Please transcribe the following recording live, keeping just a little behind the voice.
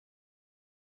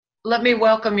let me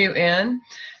welcome you in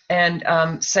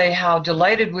and say how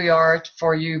delighted we are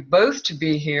for you both to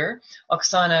be here.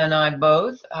 Oksana and I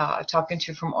both, talking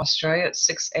to you from Australia at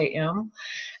 6 a.m.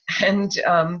 And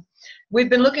we've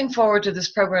been looking forward to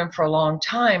this program for a long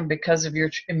time because of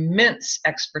your immense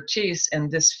expertise in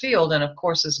this field, and of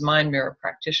course as mind mirror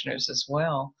practitioners as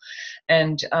well.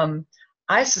 And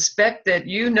I suspect that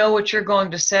you know what you're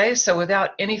going to say, so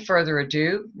without any further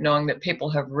ado, knowing that people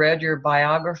have read your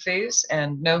biographies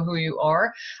and know who you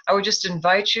are, I would just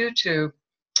invite you to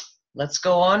let's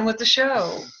go on with the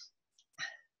show.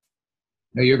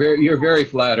 No, you're very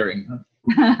flattering.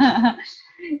 Huh?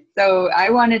 So I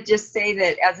want to just say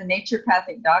that as a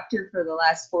naturopathic doctor for the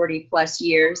last 40 plus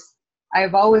years,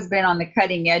 I've always been on the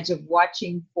cutting edge of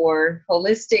watching for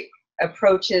holistic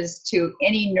approaches to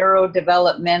any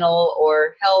neurodevelopmental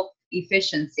or health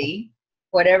efficiency,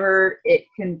 whatever it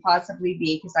can possibly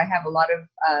be, because I have a lot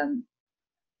of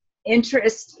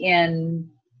interest in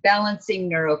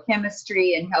balancing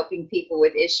neurochemistry and helping people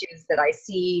with issues that I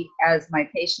see as my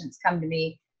patients come to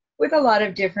me with a lot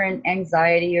of different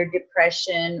anxiety or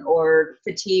depression or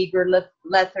fatigue or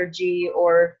lethargy,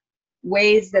 or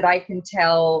ways that I can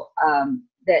tell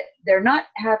that they're not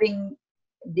having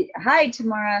hi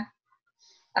Tamara,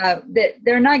 that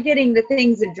they're not getting the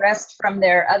things addressed from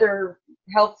their other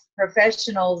health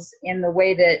professionals in the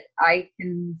way that I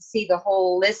can see the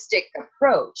holistic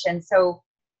approach. And so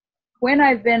when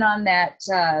I've been on that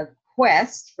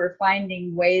quest for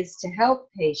finding ways to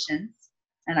help patients,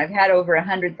 and I've had over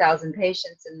 100,000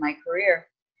 patients in my career,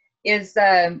 is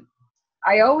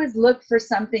I always look for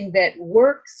something that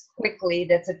works quickly,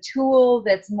 that's a tool,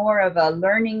 that's more of a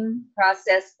learning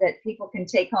process that people can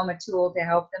take home, a tool to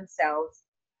help themselves,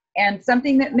 and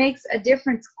something that makes a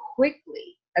difference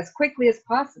quickly as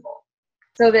possible,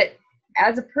 so that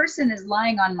as a person is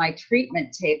lying on my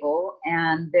treatment table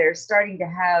and they're starting to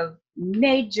have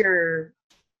major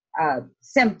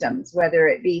symptoms, whether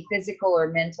it be physical or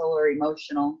mental or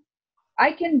emotional,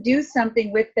 I can do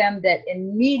something with them that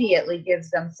immediately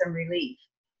gives them some relief.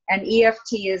 And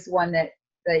EFT is one that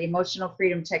the emotional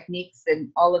freedom techniques and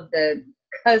all of the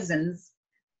cousins,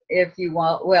 if you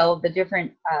want, well, the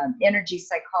different energy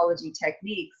psychology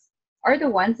techniques are the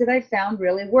ones that I found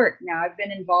really work. Now, I've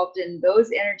been involved in those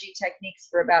energy techniques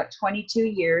for about 22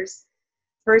 years.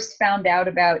 First found out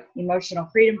about emotional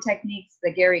freedom techniques,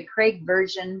 the Gary Craig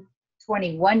version,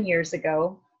 21 years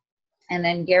ago. And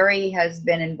then Gary has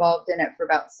been involved in it for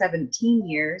about 17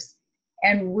 years.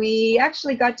 And we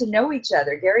actually got to know each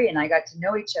other. Gary and I got to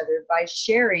know each other by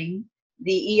sharing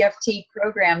the EFT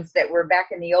programs that were back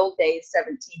in the old days,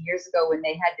 17 years ago, when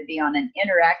they had to be on an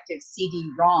interactive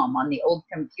CD-ROM on the old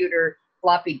computer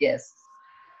floppy disks.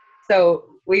 So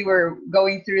we were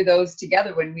going through those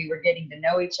together when we were getting to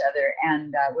know each other,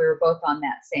 and we were both on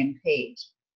that same page.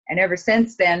 And ever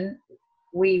since then,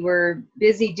 we were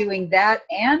busy doing that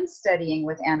and studying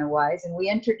with Anna Wise, and we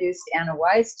introduced Anna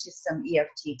Wise to some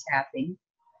EFT tapping.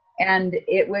 And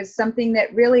it was something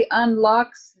that really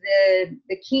unlocks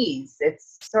the keys.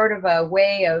 It's sort of a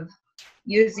way of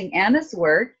using Anna's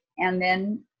work and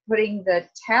then putting the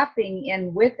tapping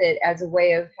in with it as a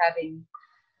way of having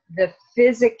the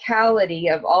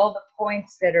physicality of all the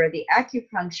points that are the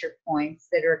acupuncture points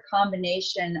that are a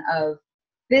combination of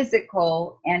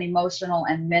physical and emotional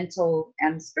and mental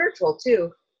and spiritual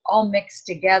too, all mixed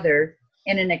together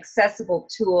in an accessible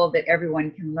tool that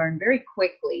everyone can learn very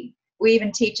quickly. We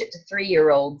even teach it to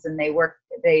 3-year-olds, and it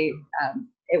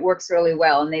works really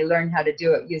well, and they learn how to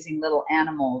do it using little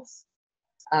animals.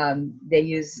 They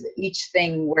use each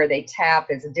thing where they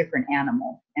tap as a different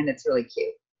animal, and it's really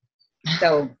cute.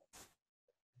 So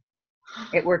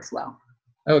it works well.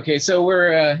 Okay, so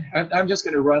I'm just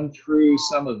going to run through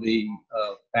some of the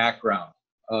background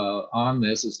on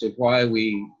this as to why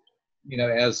we,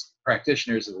 as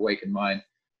practitioners of Awakened Mind,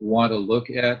 want to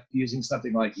look at using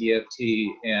something like EFT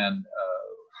and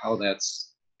how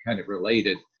that's kind of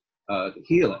related to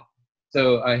healing.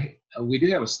 So we do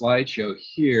have a slideshow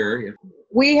here.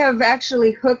 We have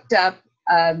actually hooked up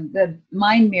the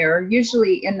Mind Mirror.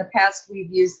 Usually in the past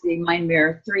we've used the Mind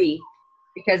Mirror 3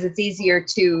 because it's easier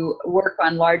to work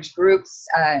on large groups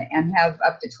and have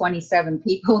up to 27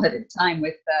 people at a time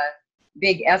with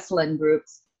big Esalen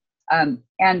groups.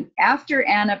 And after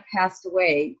Anna passed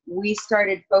away, we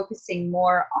started focusing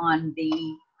more on the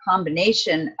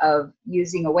combination of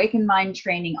using Awakened Mind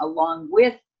training along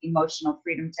with emotional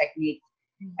freedom technique.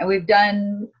 And we've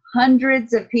done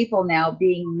hundreds of people now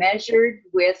being measured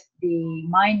with the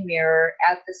Mind Mirror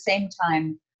at the same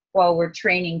time while we're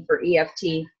training for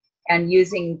EFT, and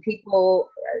using people,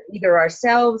 either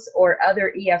ourselves or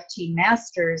other EFT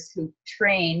masters who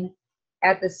train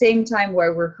at the same time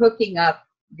where we're hooking up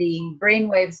the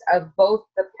brainwaves of both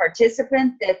the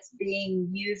participant that's being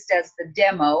used as the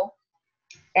demo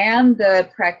and the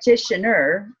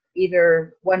practitioner,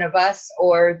 either one of us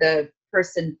or the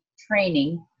person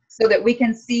training, so that we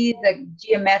can see the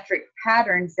geometric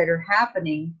patterns that are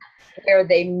happening where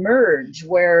they merge,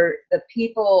 where the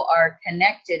people are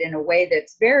connected in a way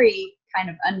that's very kind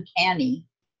of uncanny.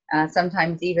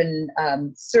 Sometimes even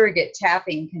surrogate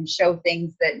tapping can show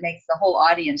things that makes the whole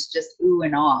audience just ooh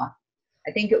and ah.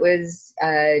 I think it was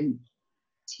 10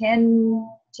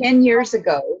 years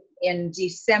ago in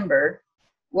December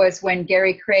was when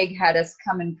Gary Craig had us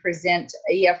come and present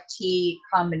EFT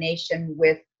combination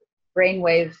with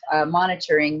brainwave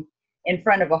monitoring in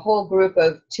front of a whole group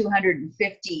of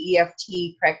 250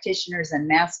 EFT practitioners and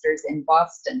masters in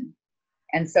Boston.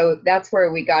 And so that's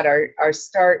where we got our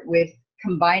start with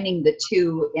combining the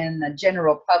two in the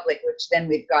general public, which then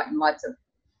we've gotten lots of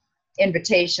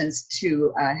invitations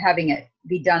to having it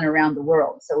be done around the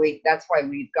world. So that's why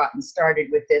we've gotten started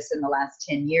with this in the last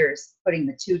 10 years, putting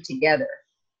the two together.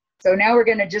 So now we're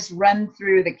going to just run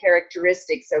through the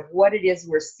characteristics of what it is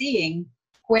we're seeing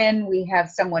when we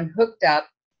have someone hooked up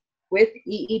with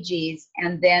EEGs,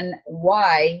 and then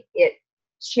why it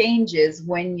changes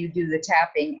when you do the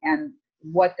tapping and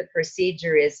what the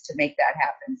procedure is to make that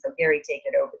happen. So Gary, take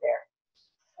it over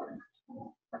there.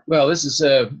 Well, this is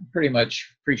pretty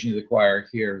much preaching to the choir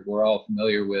here. We're all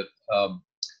familiar with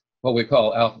what we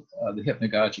call the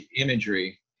hypnagogic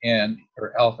imagery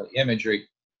or alpha imagery.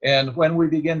 And when we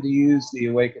begin to use the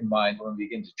awakened mind, when we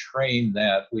begin to train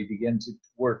that, we begin to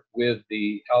work with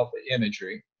the alpha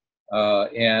imagery,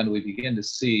 and we begin to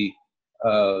see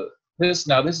this.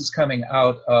 Now, this is coming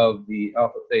out of the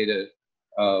alpha theta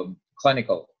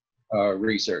clinical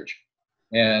research.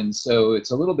 And so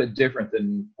it's a little bit different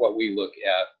than what we look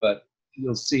at, but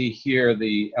you'll see here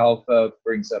the alpha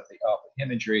brings up the alpha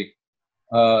imagery.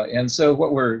 And so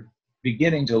what we're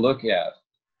beginning to look at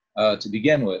to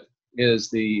begin with is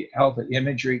the alpha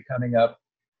imagery coming up.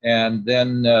 And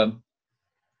then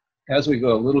as we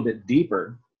go a little bit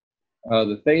deeper,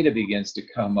 the theta begins to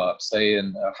come up, say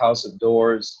in House of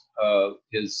Doors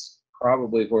is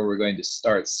probably where we're going to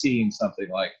start seeing something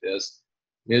like this,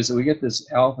 is that we get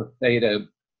this alpha theta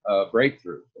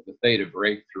breakthrough, the theta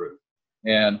breakthrough.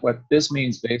 And what this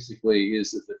means basically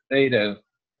is that the theta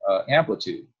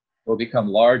amplitude will become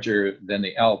larger than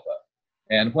the alpha.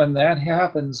 And when that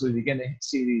happens, we begin to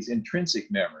see these intrinsic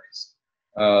memories,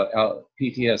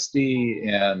 PTSD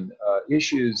and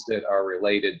issues that are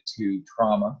related to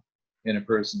trauma in a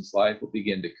person's life will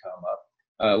begin to come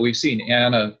up. We've seen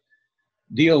Anna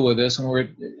deal with this, and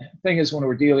the thing is, when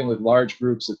we're dealing with large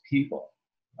groups of people,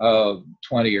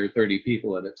 20 or 30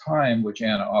 people at a time, which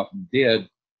Anna often did,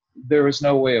 there was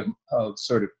no way of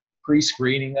sort of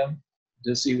pre-screening them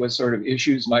to see what sort of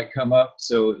issues might come up.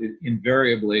 So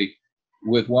invariably,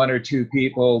 with one or two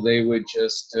people, they would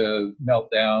just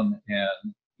melt down,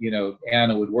 and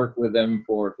Anna would work with them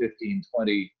for 15,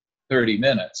 20, 30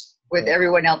 minutes. With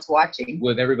everyone else watching.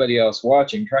 With everybody else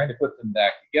watching, trying to put them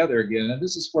back together again. And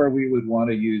this is where we would want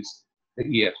to use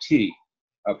the EFT.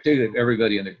 Particularly if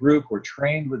everybody in the group were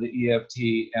trained with the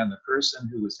EFT and the person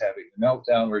who was having the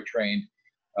meltdown were trained,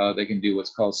 they can do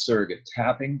what's called surrogate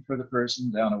tapping for the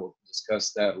person. Donna will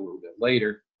discuss that a little bit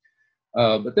later.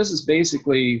 But this is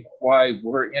basically why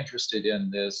we're interested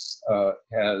in this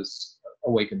as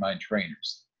awakened mind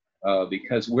trainers,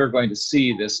 because we're going to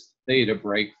see this theta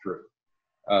breakthrough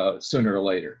sooner or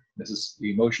later.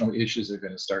 The emotional issues are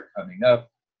going to start coming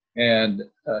up. And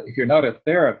if you're not a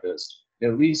therapist,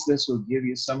 at least this will give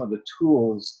you some of the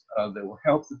tools that will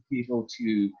help the people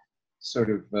to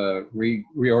sort of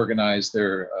reorganize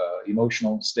their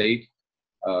emotional state,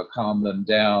 calm them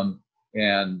down,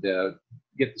 and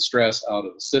get the stress out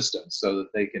of the system so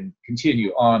that they can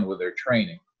continue on with their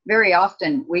training. Very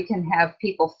often we can have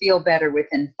people feel better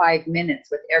within 5 minutes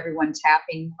with everyone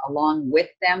tapping along with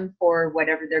them for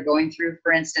whatever they're going through.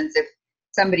 For instance, if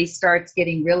somebody starts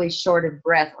getting really short of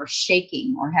breath or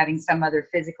shaking or having some other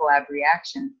physical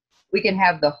abreaction, we can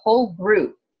have the whole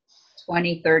group,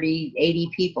 20, 30, 80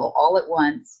 people all at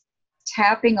once,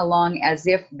 tapping along as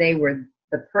if they were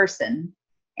the person,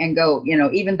 and go,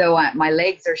 even though my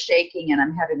legs are shaking and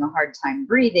I'm having a hard time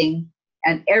breathing,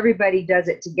 and everybody does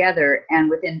it together, and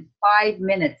within 5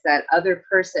 minutes that other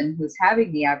person who's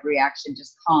having the abreaction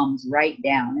just calms right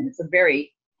down. And it's a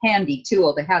very handy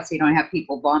tool to have, so you don't have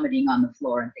people vomiting on the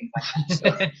floor and things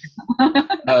like that.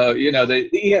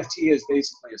 The EFT is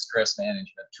basically a stress management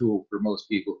tool for most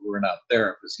people who are not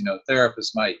therapists.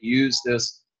 Therapists might use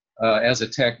this as a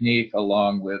technique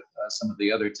along with some of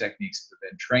the other techniques that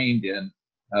have been trained in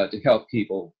to help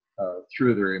people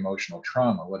through their emotional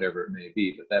trauma, whatever it may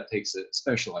be, but that takes a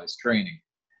specialized training.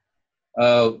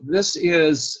 This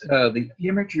is the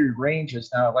imagery ranges.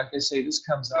 Now, like I say, this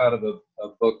comes out of a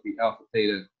book, the Alpha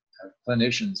Theta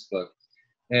Clinicians book.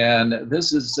 And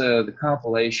this is the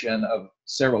compilation of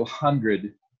several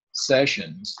hundred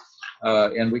sessions.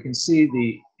 And we can see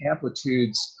the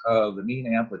amplitudes, the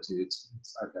mean amplitudes.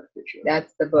 I've got a picture of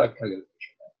That's the book. I got a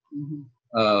picture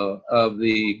of that. Of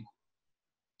the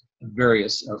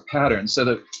various patterns. So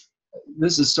that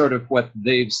this is sort of what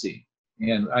they've seen.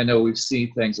 And I know we've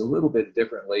seen things a little bit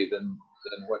differently than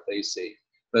what they see.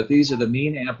 But these are the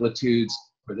mean amplitudes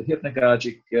for the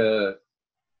hypnagogic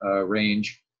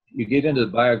range. You get into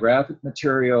the biographic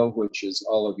material, which is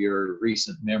all of your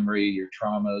recent memory, your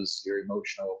traumas, your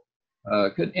emotional,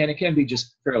 and it can be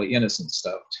just fairly innocent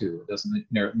stuff too. It doesn't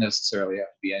necessarily have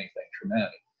to be anything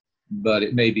traumatic, but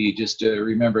it may be just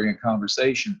remembering a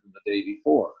conversation from the day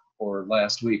before, or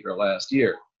last week, or last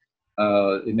year.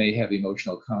 It may have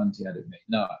emotional content, it may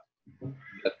not.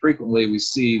 But frequently we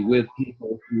see with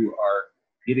people who are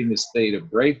getting this theta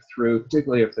breakthrough,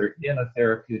 particularly if they're in a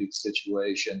therapeutic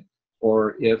situation,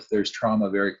 or if there's trauma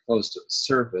very close to the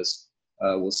surface,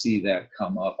 we'll see that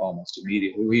come up almost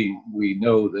immediately. We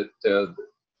know that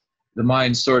the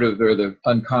mind sort of, or the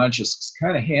unconscious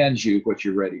kind of hands you what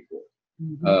you're ready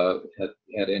for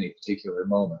at any particular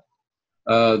moment.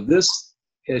 This,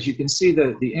 as you can see,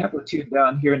 the amplitude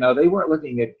down here, now they weren't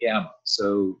looking at gamma,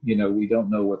 so we don't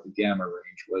know what the gamma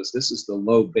range was. This is the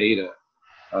low beta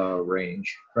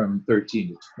range from 13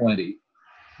 to 20.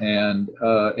 And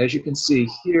as you can see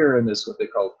here in this, what they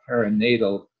call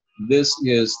perinatal, this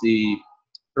is the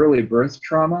early birth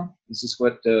trauma. This is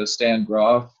what Stan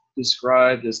Grof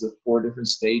described as the 4 different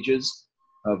stages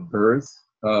of birth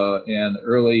and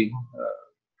early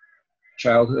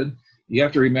childhood. You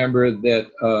have to remember that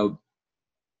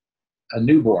a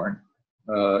newborn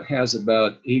has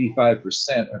about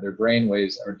 85% of their brain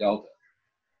waves are delta.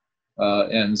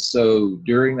 And so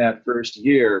during that first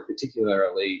year,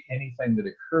 particularly, anything that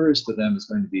occurs to them is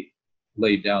going to be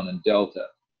laid down in delta.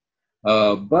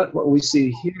 But what we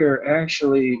see here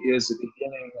actually is the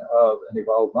beginning of an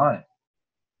evolved mind.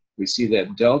 We see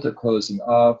that delta closing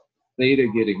off, theta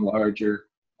getting larger,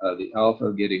 the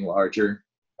alpha getting larger,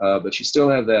 but you still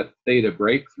have that theta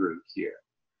breakthrough here.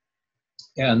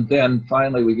 And then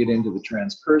finally we get into the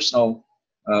transpersonal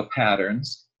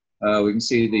patterns. We can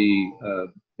see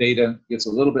the theta gets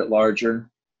a little bit larger,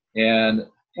 and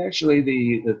actually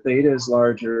the theta is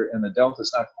larger and the delta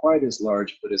is not quite as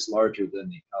large, but it's larger than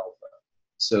the alpha.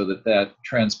 So that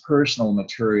transpersonal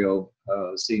material,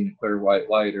 seeing the clear white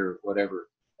light or whatever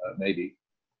may be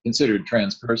considered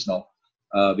transpersonal,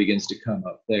 begins to come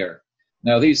up there.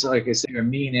 Now these, like I say, are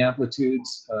mean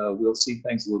amplitudes. We'll see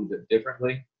things a little bit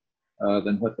differently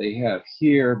than what they have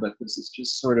here, but this is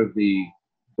just sort of the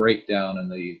breakdown in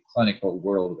the clinical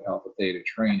world of alpha theta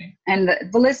training. And the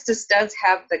Ballistus does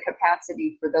have the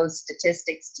capacity for those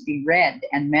statistics to be read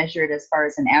and measured as far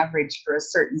as an average for a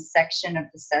certain section of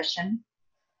the session.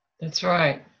 That's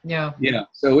right. Yeah. Yeah.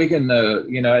 So we can,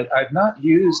 I've not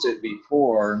used it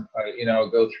before. I'll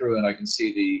go through and I can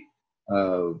see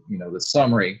the, the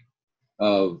summary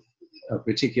of a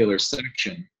particular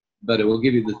section, but it will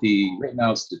give you the right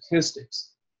now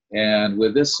statistics. And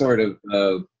with this sort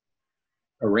of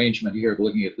arrangement here of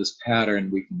looking at this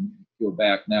pattern, we can go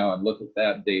back now and look at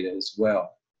that data as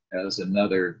well as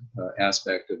another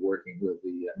aspect of working with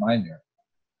the mind mirror.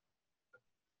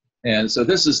 And so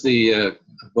this is the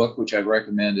book which I've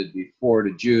recommended before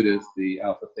to Judith, the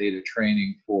Alpha Theta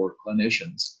Training for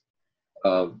Clinicians.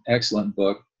 Excellent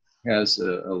book, has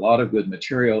a lot of good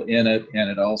material in it,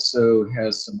 and it also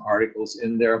has some articles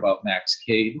in there about Max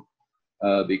Cade,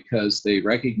 because they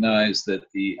recognize that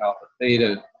the Alpha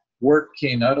Theta work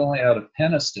came not only out of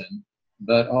Peniston,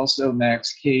 but also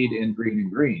Max Cade in Green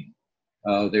and Green.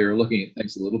 They're looking at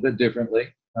things a little bit differently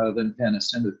than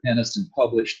Peniston, but Peniston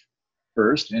published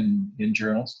first in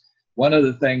journals. One of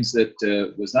the things that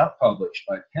was not published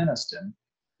by Peniston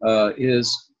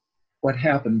is what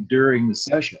happened during the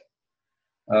session.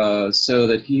 So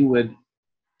that he would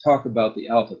talk about the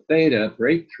alpha theta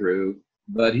breakthrough,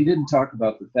 but he didn't talk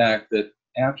about the fact that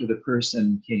after the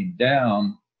person came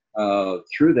down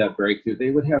through that breakthrough,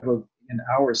 they would have an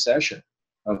hour session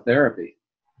of therapy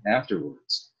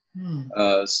afterwards.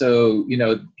 So,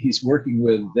 he's working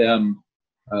with them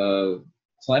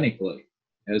clinically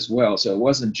as well. So it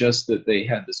wasn't just that they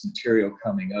had this material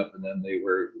coming up and then they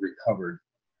were recovered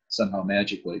somehow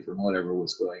magically from whatever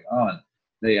was going on.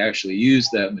 They actually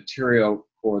used that material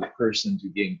for the person to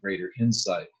gain greater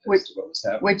insight as to what was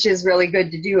happening. Which is really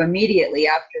good to do immediately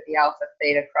after the alpha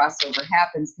theta crossover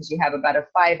happens, because you have about a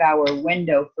 5-hour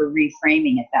window for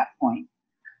reframing at that point.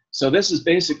 So this is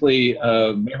basically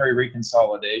memory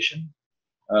reconsolidation.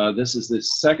 This is the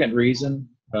second reason,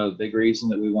 big reason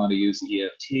that we want to use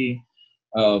EFT.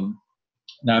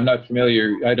 Now, I'm not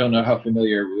familiar, I don't know how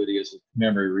familiar everybody is with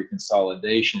memory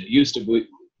reconsolidation. It used to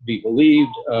be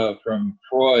believed from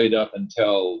Freud up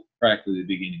until practically the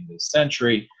beginning of the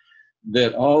century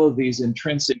that all of these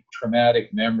intrinsic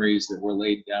traumatic memories that were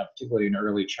laid down, particularly in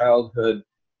early childhood,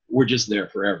 were just there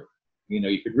forever. You know,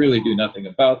 you could really do nothing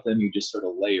about them, you just sort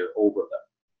of layer over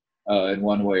them in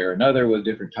one way or another with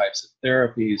different types of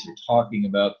therapies or talking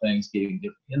about things, getting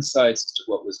different insights as to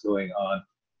what was going on,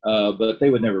 but they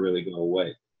would never really go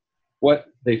away. What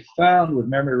they found with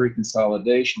memory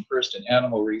reconsolidation, first in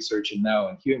animal research and now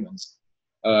in humans,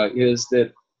 is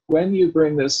that when you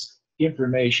bring this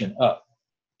information up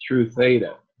through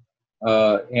theta,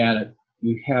 and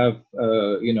you have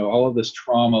you know, all of this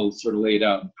trauma sort of laid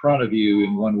out in front of you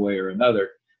in one way or another,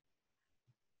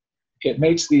 it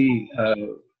makes the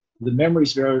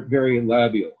memories very, very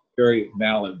labial, very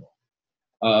malleable,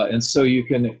 and so you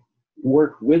can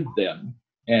work with them.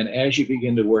 And as you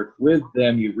begin to work with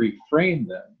them, you reframe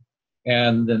them,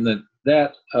 and then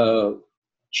that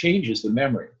changes the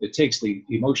memory. It takes the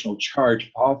emotional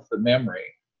charge off the memory.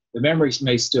 The memories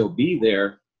may still be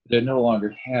there, but it no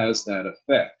longer has that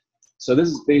effect. So this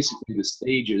is basically the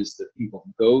stages that people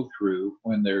go through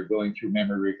when they're going through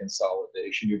memory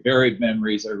reconsolidation. Your buried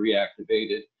memories are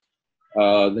reactivated.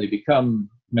 They become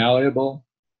malleable.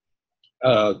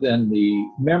 Then the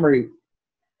memory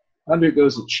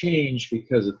undergoes a change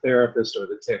because a therapist or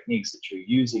the techniques that you're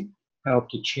using help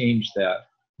to change that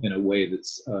in a way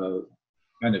that's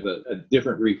kind of a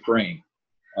different reframe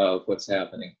of what's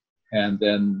happening. And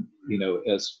then, you know,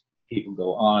 as people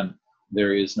go on,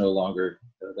 there is no longer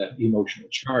that emotional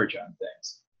charge on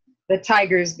things. The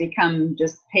tigers become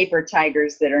just paper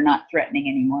tigers that are not threatening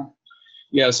anymore.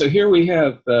 Yeah, so here we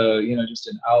have, you know, just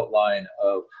an outline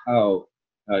of how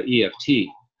EFT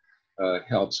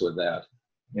helps with that.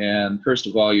 And first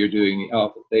of all, you're doing the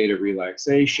alpha theta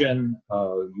relaxation.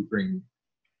 You bring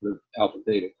the alpha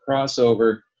theta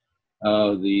crossover.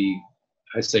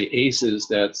 I say ACEs,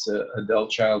 that's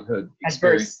adult childhood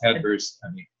experience,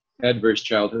 adverse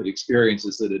childhood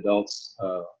experiences that adults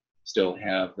still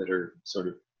have that are sort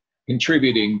of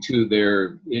contributing to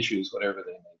their issues, whatever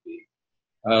they may be.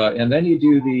 And then you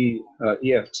do the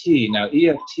EFT. Now,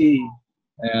 EFT,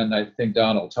 and I think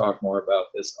Don will talk more about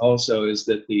this also, is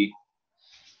that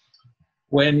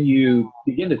when you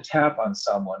begin to tap on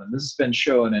someone, and this has been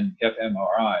shown in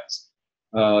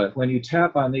fMRIs, when you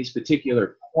tap on these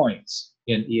particular points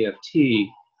in EFT,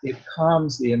 it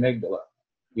calms the amygdala.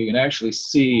 You can actually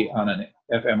see on an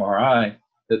fMRI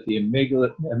that the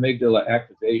amygdala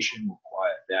activation will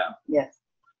quiet down. Yes.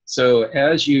 So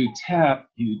as you tap,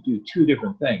 you do two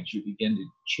different things. You begin to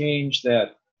change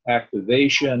that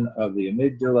activation of the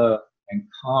amygdala and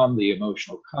calm the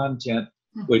emotional content,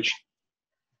 which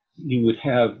you would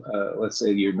have, let's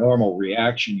say, your normal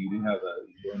reaction. You have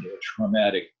you go into a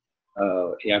traumatic,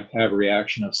 have a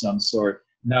reaction of some sort.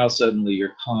 Now suddenly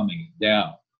you're calming it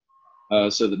down.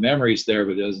 So the memory's there,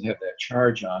 but it doesn't have that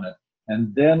charge on it.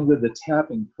 And then with the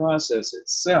tapping process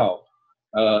itself,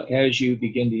 as you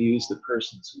begin to use the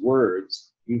person's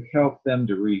words, you help them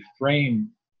to reframe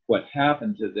what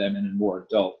happened to them in a more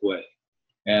adult way.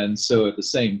 And so at the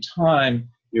same time,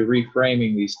 you're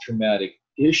reframing these traumatic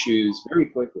issues very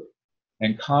quickly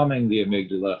and calming the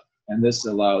amygdala. And this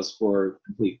allows for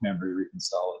complete memory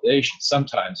reconsolidation,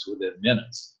 sometimes within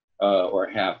minutes or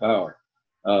a half hour.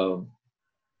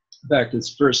 In fact,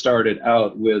 it's first started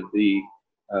out with the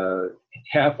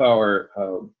half-hour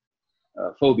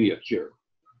phobia cure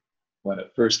when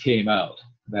it first came out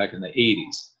back in the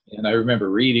 80s. And I remember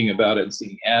reading about it and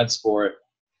seeing ads for it.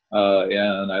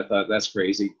 And I thought, that's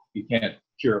crazy. You can't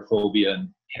cure a phobia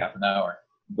in half an hour.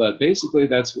 But basically,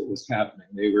 that's what was happening.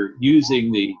 They were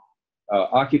using the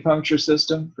acupuncture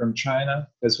system from China.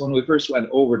 Because when we first went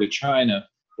over to China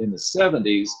in the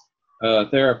 70s,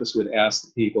 therapists would ask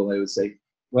the people, they would say,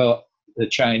 well, the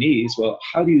Chinese, well,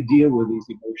 how do you deal with these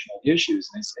emotional issues?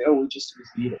 And they say, oh, we just use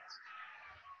needles.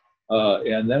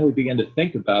 And then we begin to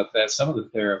think about that. Some of the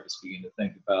therapists begin to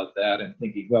think about that and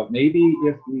thinking, well, maybe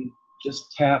if we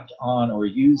just tapped on or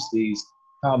used these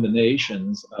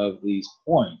combinations of these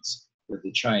points that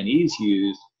the Chinese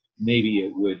used, maybe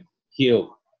it would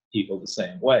heal people the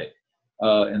same way.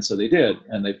 And so they did,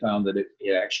 and they found that it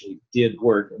actually did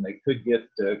work, and they could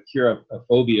cure a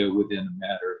phobia within a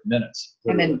matter of minutes.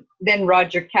 And then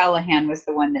Roger Callahan was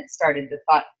the one that started the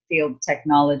thought field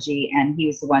technology, and he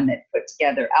was the one that put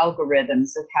together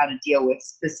algorithms of how to deal with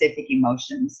specific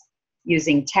emotions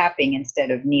using tapping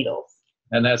instead of needles.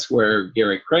 And that's where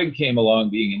Gary Craig came along,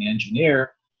 being an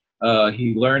engineer.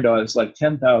 He learned, it was like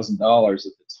 $10,000 at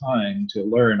the time to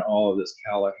learn all of this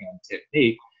Callahan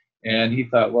technique. And he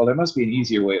thought, well, there must be an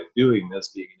easier way of doing this,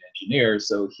 being an engineer.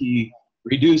 So he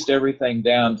reduced everything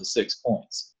down to 6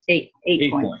 points. Eight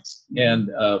points. And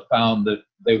found that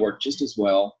they worked just as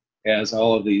well as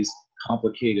all of these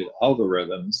complicated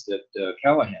algorithms that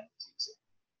Callahan was using.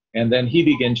 And then he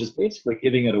began just basically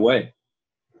giving it away.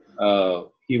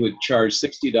 He would charge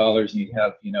 $60 and he'd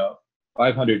have,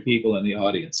 500 people in the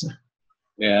audience.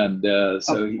 And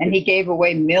he gave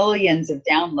away millions of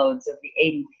downloads of the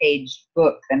 80-page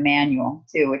book, the manual,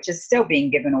 too, which is still being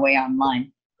given away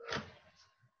online.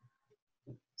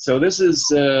 So this is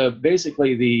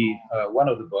basically the one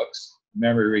of the books,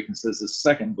 Memory Reconsolidation. This is the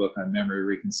second book on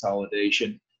memory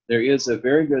reconsolidation. There is a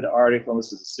very good article.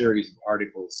 This is a series of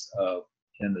articles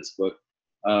in this book.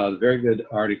 A very good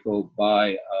article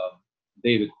by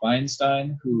David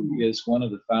Feinstein, who is one of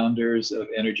the founders of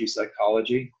energy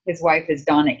psychology. His wife is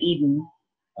Donna Eden.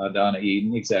 Donna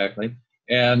Eden, exactly.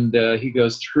 And he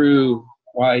goes through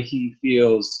why he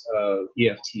feels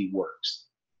EFT works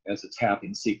as a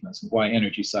tapping sequence, and why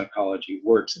energy psychology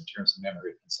works in terms of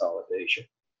memory consolidation.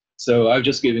 So I've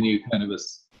just given you kind of a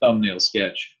thumbnail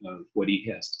sketch of what he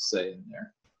has to say in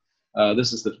there.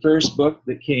 This is the first book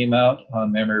that came out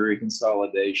on memory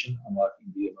reconsolidation,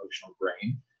 Unlocking the Emotional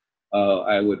Brain.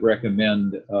 I would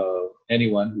recommend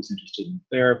anyone who's interested in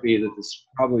therapy that this is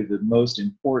probably the most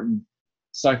important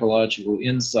psychological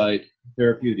insight,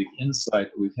 therapeutic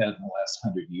insight that we've had in the last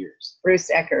 100 years. Bruce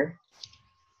Ecker.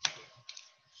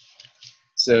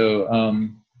 So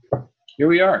here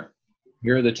we are.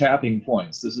 Here are the tapping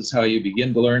points. This is how you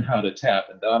begin to learn how to tap,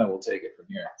 and Donna will take it from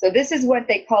here. So this is what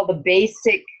they call the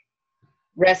basic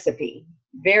recipe.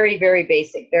 Very, very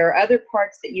basic. There are other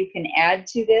parts that you can add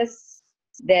to this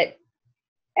that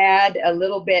add a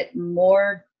little bit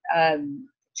more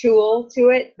tool to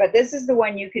it, but this is the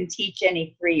one you can teach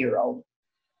any 3-year-old.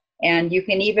 And you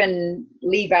can even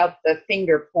leave out the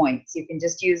finger points. You can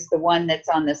just use the one that's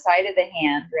on the side of the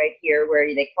hand right here,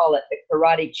 where they call it the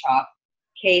karate chop.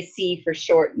 KC for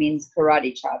short means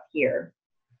karate chop here.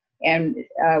 And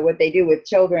what they do with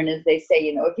children is they say,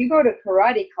 if you go to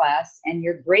karate class and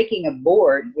you're breaking a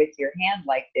board with your hand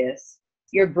like this,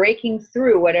 you're breaking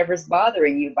through whatever's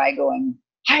bothering you by going,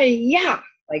 hi-ya,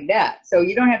 like that. So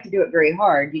you don't have to do it very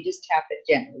hard. You just tap it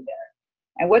gently there.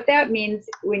 And what that means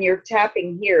when you're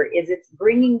tapping here is it's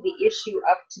bringing the issue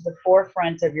up to the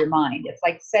forefront of your mind. It's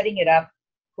like setting it up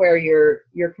where your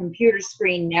computer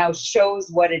screen now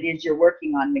shows what it is you're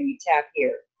working on when you tap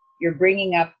here. You're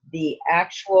bringing up the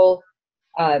actual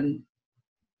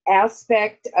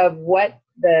aspect of what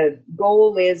the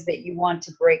goal is that you want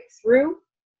to break through.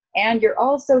 And you're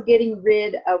also getting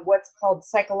rid of what's called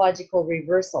psychological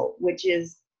reversal, which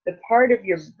is the part of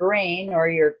your brain or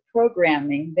your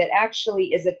programming that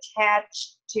actually is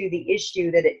attached to the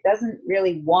issue that it doesn't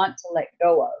really want to let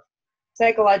go of.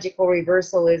 Psychological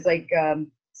reversal is like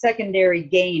secondary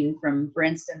gain from, for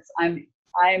instance,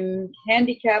 I'm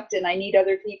handicapped and I need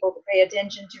other people to pay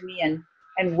attention to me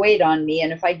and wait on me.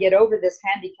 And if I get over this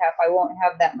handicap, I won't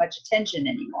have that much attention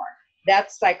anymore.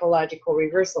 That's psychological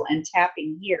reversal, and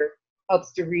tapping here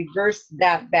helps to reverse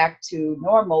that back to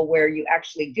normal, where you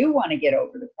actually do want to get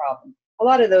over the problem. A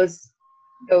lot of those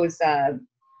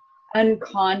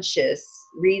unconscious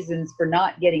reasons for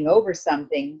not getting over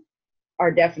something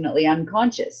are definitely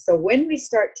unconscious. So when we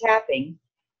start tapping,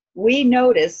 we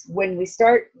notice when we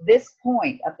start this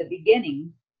point at the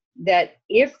beginning that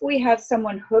if we have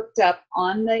someone hooked up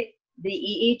on the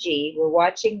EEG, we're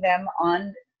watching them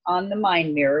on the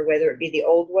mind mirror, whether it be the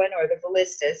old one or the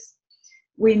Ballistus,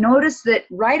 we notice that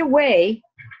right away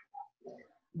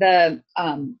the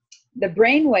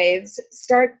brain waves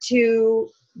start to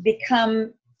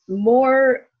become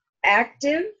more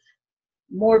active,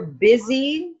 more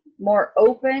busy, more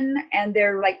open, and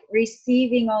they're like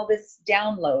receiving all this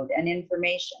download and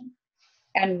information.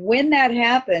 And when that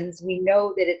happens, we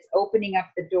know that it's opening up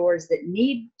the doors that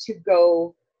need to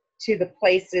go to the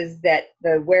places that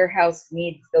the warehouse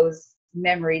needs those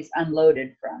memories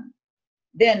unloaded from.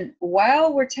 Then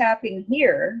while we're tapping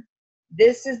here,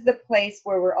 this is the place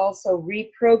where we're also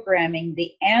reprogramming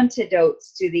the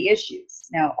antidotes to the issues.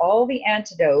 Now, all the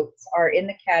antidotes are in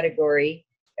the category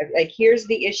of, like, here's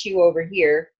the issue over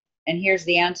here. and here's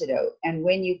the antidote. And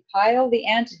when you pile the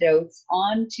antidotes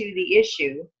onto the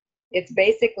issue, it's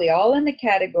basically all in the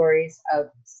categories of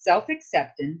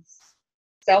self-acceptance,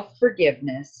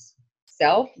 self-forgiveness,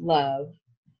 self-love,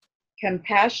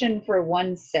 compassion for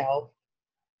oneself,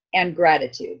 and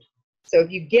gratitude. So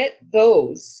if you get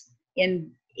those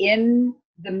in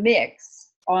the mix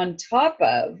on top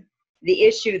of the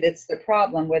issue that's the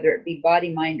problem, whether it be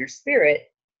body, mind, or spirit,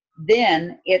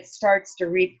 then it starts to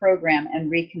reprogram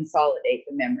and reconsolidate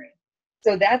the memory.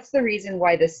 So that's the reason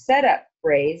why the setup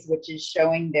phrase, which is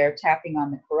showing there tapping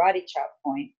on the karate chop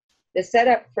point, the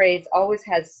setup phrase always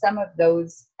has some of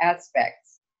those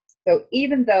aspects. So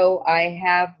even though I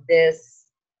have this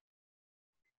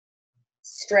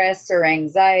stress or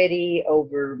anxiety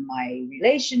over my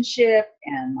relationship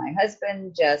and my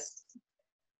husband just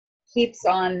keeps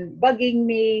on bugging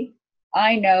me,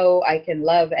 I know I can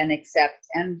love and accept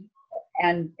and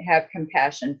have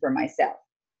compassion for myself.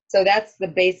 So that's the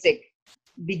basic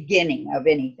beginning of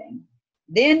anything.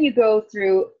 Then you go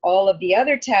through all of the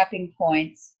other tapping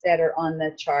points that are on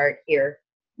the chart here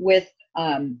with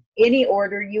any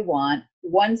order you want,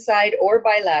 one side or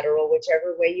bilateral,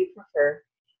 whichever way you prefer.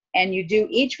 And you do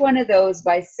each one of those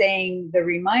by saying the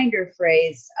reminder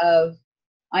phrase of,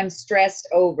 I'm stressed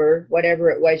over whatever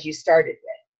it was you started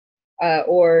with,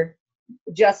 or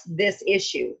just this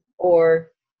issue,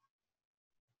 or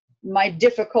my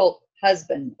difficult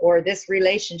husband, or this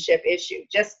relationship issue,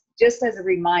 just as a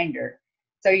reminder.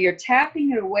 So you're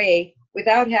tapping it away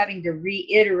without having to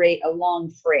reiterate a long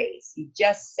phrase. You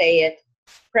just say it.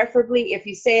 Preferably, if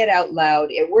you say it out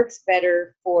loud, it works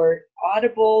better for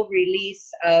audible release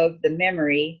of the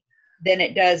memory than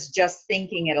it does just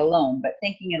thinking it alone. But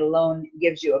thinking it alone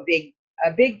gives you a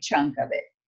big chunk of it.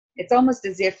 It's almost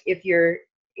as if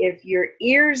your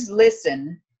ears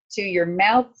listen to your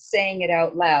mouth saying it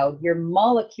out loud, your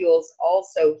molecules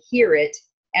also hear it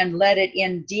and let it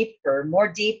in deeper, more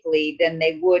deeply than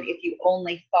they would if you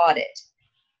only thought it.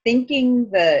 Thinking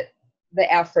the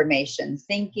affirmation,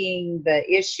 thinking the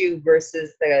issue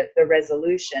versus the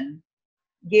resolution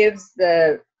gives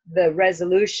the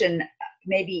resolution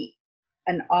maybe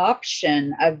an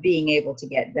option of being able to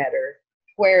get better,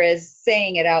 whereas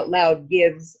saying it out loud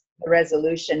gives the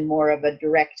resolution more of a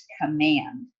direct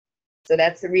command. So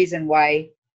that's the reason why,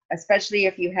 especially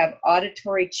if you have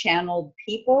auditory channeled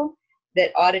people,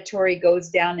 that auditory goes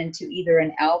down into either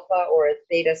an alpha or a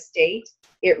theta state.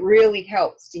 It really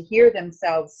helps to hear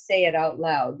themselves say it out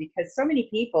loud, because so many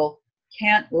people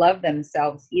can't love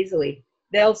themselves easily.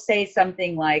 They'll say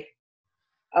something like,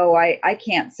 oh, I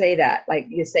can't say that. Like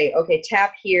you say, okay,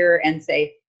 tap here and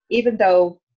say, even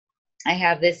though I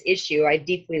have this issue, I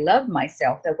deeply love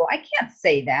myself. They'll go, I can't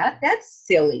say that. That's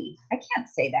silly. I can't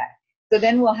say that. So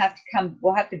then we'll have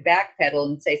to backpedal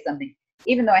and say something.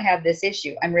 Even though I have this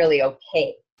issue, I'm really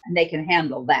okay. And they can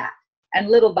handle that. And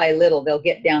little by little, they'll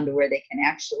get down to where they can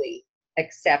actually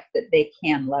accept that they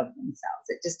can love themselves.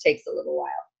 It just takes a little while.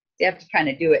 You have to kind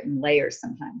of do it in layers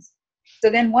sometimes.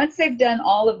 So then once they've done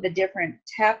all of the different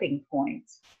tapping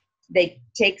points, they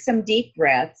take some deep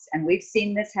breaths. And we've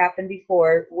seen this happen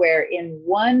before, where in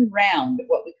one round,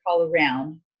 what we call a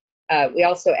round, we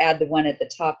also add the one at the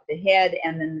top of the head,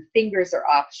 and then the fingers are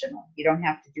optional. You don't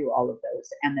have to do all of those.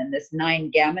 And then this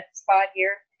 9 gamut spot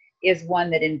here is one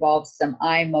that involves some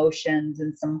eye motions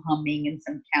and some humming and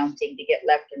some counting to get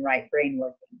left and right brain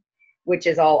working, which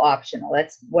is all optional.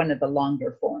 That's one of the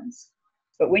longer forms.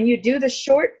 But when you do the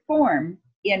short form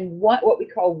in what we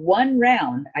call one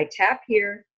round, I tap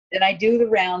here, then I do the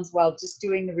rounds while just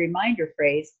doing the reminder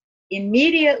phrase.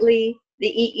 Immediately, the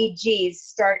EEGs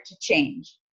start to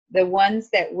change. The ones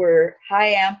that were high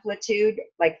amplitude,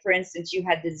 like for instance, you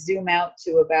had to zoom out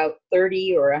to about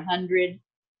 30 or 100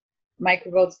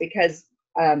 microvolts because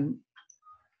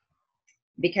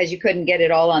you couldn't get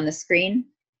it all on the screen.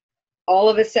 All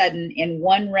of a sudden, in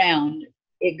one round,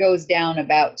 it goes down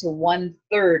about to 1/3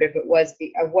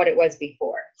 of what it was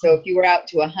before. So if you were out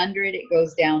to 100, it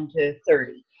goes down to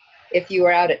 30. If you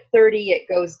were out at 30, it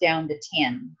goes down to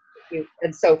 10,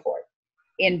 and so forth,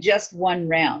 in just one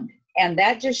round. And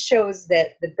that just shows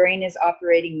that the brain is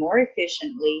operating more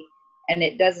efficiently, and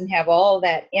it doesn't have all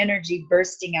that energy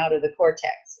bursting out of the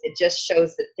cortex. It just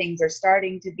shows that things are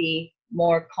starting to be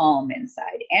more calm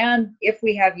inside. And if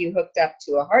we have you hooked up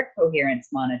to a heart coherence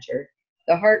monitor,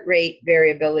 the heart rate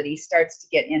variability starts to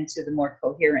get into the more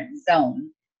coherent zone.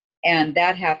 And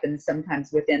that happens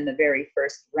sometimes within the very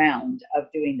first round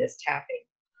of doing this tapping.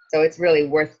 So it's really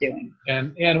worth doing.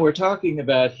 And we're talking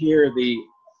about here the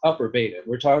upper beta.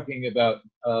 We're talking about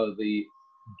the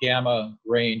gamma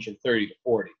range of 30 to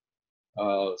 40.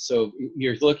 So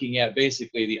you're looking at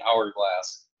basically the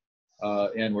hourglass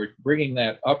And we're bringing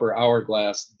that upper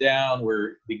hourglass down.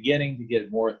 We're beginning to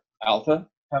get more alpha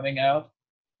coming out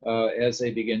as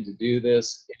they begin to do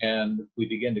this, and we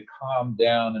begin to calm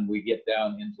down, and we get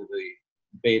down into the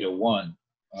beta 1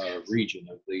 region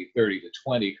of the 30 to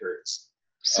 20 hertz.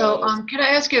 So can I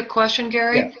ask you a question,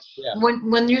 Gary? Yeah, yeah.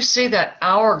 When you see that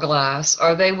hourglass,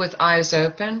 are they with eyes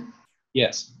open?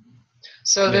 Yes.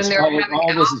 So And then they're having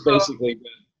all this is alpha.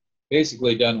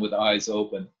 basically done with eyes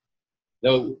open.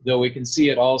 Though we can see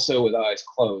it also with eyes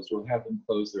closed. We'll have them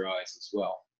close their eyes as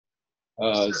well.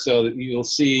 So that you'll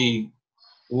see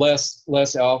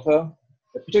less alpha,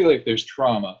 particularly if there's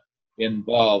trauma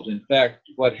involved. In fact,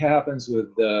 what happens with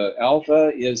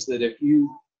alpha is that if you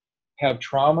have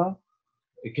trauma,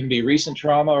 it can be recent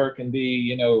trauma or it can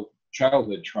be,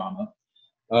 childhood trauma.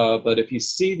 But if you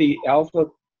see the alpha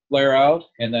flare out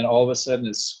and then all of a sudden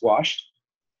it's squashed,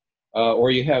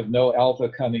 or you have no alpha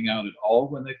coming out at all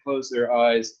when they close their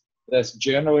eyes, that's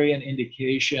generally an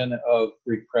indication of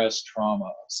repressed trauma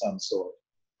of some sort.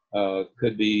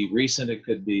 Could be recent, it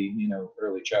could be,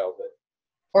 early childhood.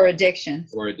 Or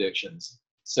addictions. Or addictions.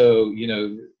 So,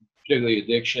 particularly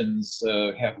addictions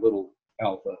have little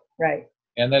alpha. Right.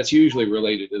 And that's usually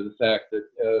related to the fact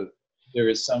that there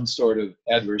is some sort of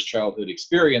adverse childhood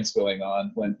experience going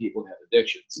on when people have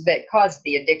addictions. That caused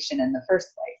the addiction in the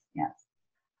first place, yes.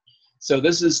 So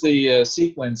this is the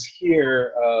sequence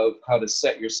here of how to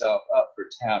set yourself up for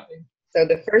tapping. So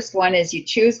the first one is you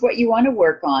choose what you want to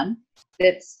work on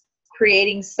that's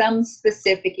creating some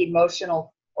specific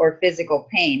emotional or physical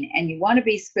pain, and you want to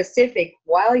be specific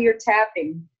while you're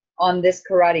tapping on this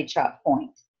karate chop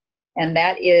point. And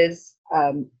that is,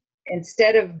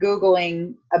 instead of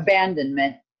Googling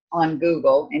abandonment on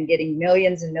Google and getting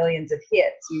millions and millions of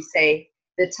hits, you say,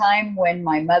 the time when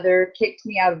my mother kicked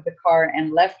me out of the car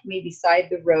and left me beside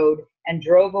the road and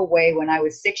drove away when I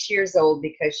was 6 years old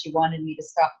because she wanted me to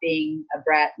stop being a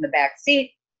brat in the back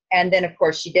seat. And then, of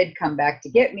course, she did come back to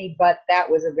get me, but that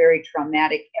was a very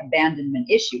traumatic abandonment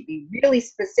issue. Be really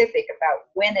specific about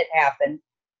when it happened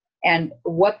and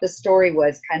what the story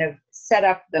was. Kind of set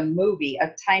up the movie,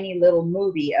 a tiny little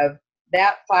movie of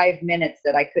that 5 minutes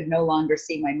that I could no longer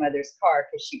see my mother's car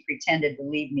because she pretended to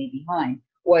leave me behind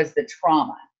was the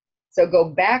trauma. So go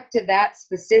back to that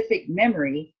specific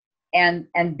memory and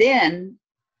then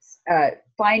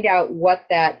find out what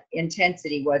that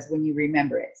intensity was when you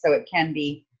remember it. So it can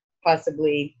be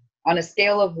possibly on a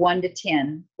scale of 1 to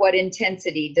 10, what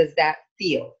intensity does that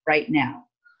feel right now,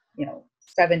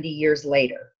 70 years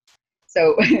later?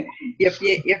 So if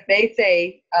they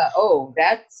say, oh,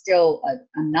 that's still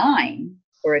a 9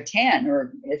 or a 10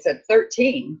 or it's a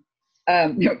 13,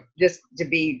 just to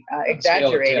be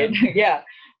exaggerated, yeah,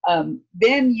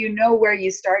 then you know where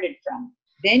you started from.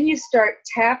 Then you start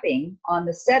tapping on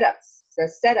the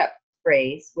setup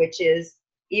phrase, which is,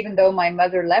 even though my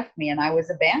mother left me and I was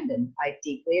abandoned, I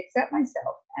deeply accept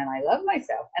myself and I love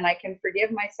myself and I can forgive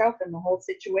myself in the whole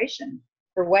situation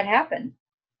for what happened.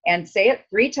 And say it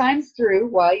 3 times through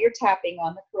while you're tapping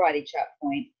on the karate chop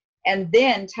point, and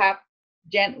then tap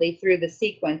gently through the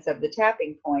sequence of the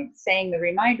tapping point, saying the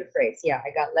reminder phrase. Yeah,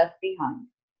 I got left behind.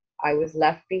 I was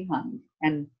left behind.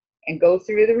 And go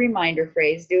through the reminder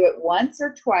phrase. Do it once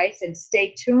or twice and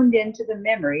stay tuned into the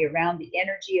memory around the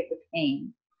energy of the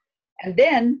pain. And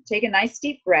then take a nice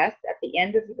deep breath at the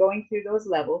end of going through those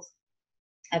levels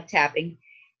of tapping.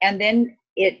 And then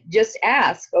it just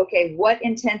asks, okay, what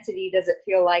intensity does it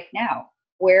feel like now?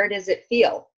 Where does it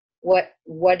feel? What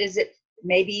is it?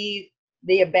 Maybe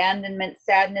the abandonment,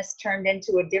 sadness turned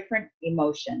into a different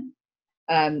emotion.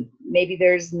 Maybe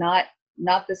there's not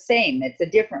the same. It's a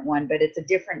different one, but it's a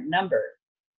different number.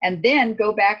 And then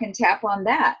go back and tap on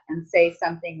that and say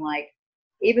something like,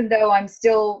 even though I'm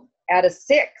still at a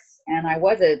 6 and I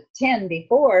was a 10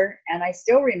 before, and I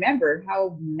still remember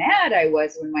how mad I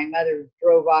was when my mother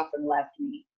drove off and left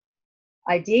me,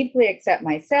 I deeply accept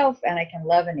myself and I can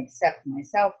love and accept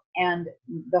myself and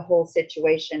the whole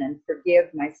situation and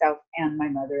forgive myself and my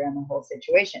mother and the whole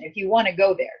situation. If you want to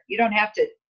go there, you don't have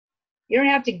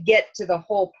to get to the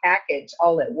whole package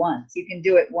all at once. You can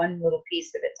do it one little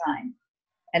piece at a time.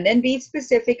 And then be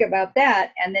specific about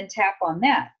that and then tap on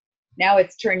that. Now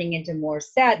it's turning into more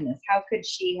sadness. How could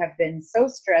she have been so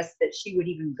stressed that she would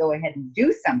even go ahead and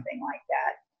do something like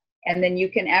that? And then you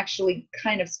can actually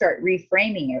kind of start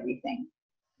reframing everything.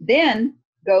 Then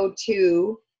go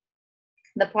to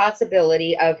the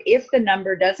possibility of, if the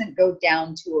number doesn't go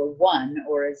down to a 1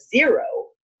 or a 0,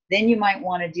 then you might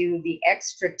want to do the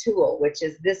extra tool, which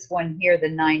is this one here, the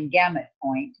 9 gamut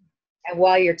point. And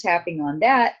while you're tapping on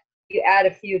that, you add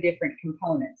a few different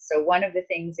components. So one of the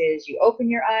things is you open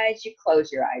your eyes, you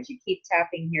close your eyes, you keep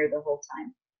tapping here the whole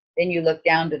time. Then you look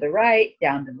down to the right,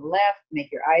 down to the left,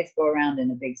 make your eyes go around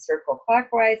in a big circle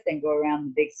clockwise, then go around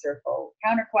the big circle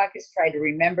counterclockwise. Try to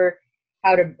remember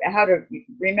how to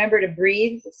remember to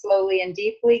breathe slowly and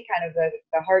deeply, kind of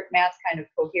the heart math kind of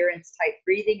coherence type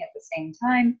breathing at the same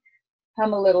time.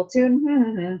 Hum a little tune,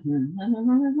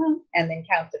 and then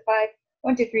count to 5.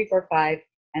 1, 2, 3, 4, 5,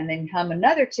 and then hum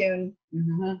another tune,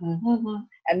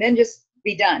 and then just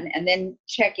be done, and then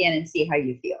check in and see how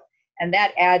you feel. And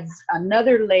that adds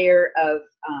another layer of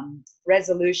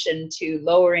resolution to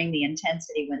lowering the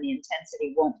intensity when the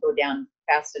intensity won't go down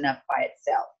fast enough by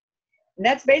itself. And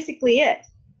that's basically it.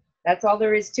 That's all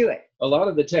there is to it. A lot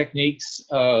of the techniques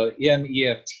in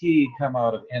EFT come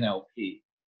out of NLP,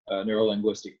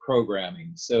 neuro-linguistic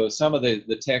programming. So some of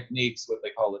the techniques, what they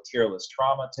call the tearless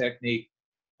trauma technique,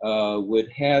 would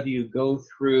have you go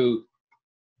through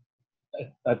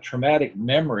a traumatic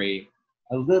memory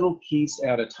a little piece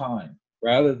at a time.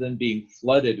 Rather than being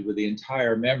flooded with the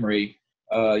entire memory,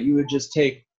 you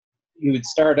would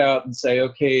start out and say,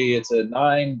 okay, it's a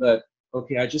 9, but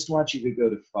okay, I just want you to go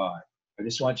to 5. I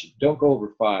just want you, don't go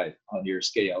over 5 on your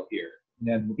scale here. And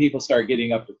then when people start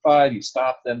getting up to 5, you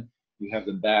stop them, you have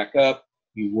them back up,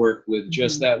 you work with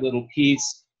just that little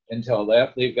piece until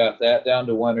they've got that down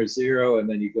to 1 or 0, and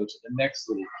then you go to the next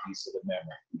little piece of the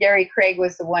memory. Gary Craig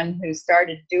was the one who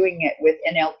started doing it with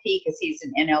NLP because he's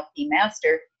an NLP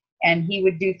master, and he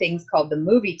would do things called the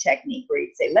movie technique, where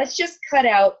he'd say, let's just cut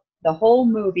out the whole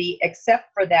movie except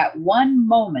for that one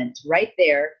moment right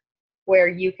there where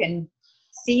you can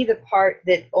see the part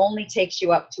that only takes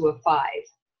you up to a 5.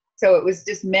 So it was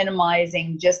just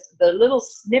minimizing just the little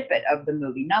snippet of the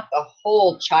movie, not the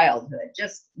whole childhood,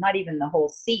 just not even the whole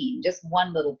scene, just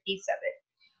one little piece of it.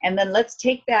 And then let's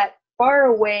take that far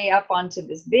away up onto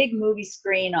this big movie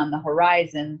screen on the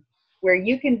horizon where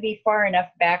you can be far enough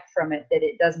back from it that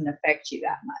it doesn't affect you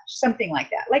that much. Something like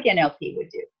that, like NLP would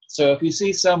do. So if you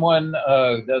see someone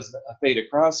does a theta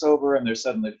crossover and they're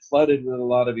suddenly flooded with a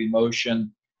lot of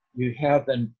emotion, you have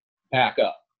them back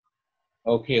up.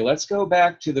 Okay, let's go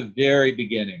back to the very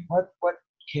beginning. What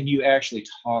can you actually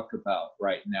talk about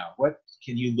right now? What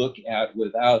can you look at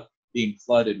without being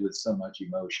flooded with so much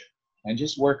emotion? And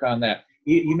just work on that.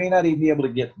 You may not even be able to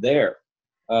get there.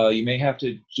 You may have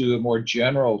to do a more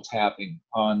general tapping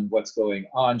on what's going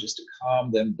on just to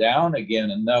calm them down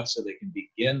again enough so they can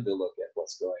begin to look at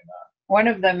what's going on. One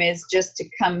of them is just to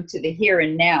come to the here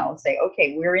and now. Say,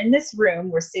 okay, we're in this room.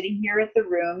 We're sitting here at the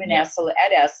room in at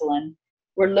Esalen.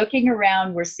 We're looking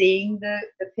around. We're seeing the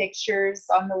pictures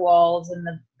on the walls and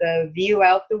the view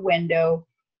out the window,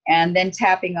 and then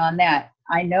tapping on that.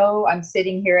 I know I'm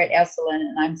sitting here at Esalen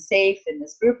and I'm safe in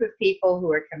this group of people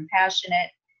who are compassionate.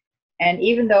 And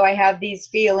even though I have these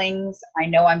feelings, I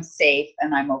know I'm safe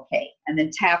and I'm okay. And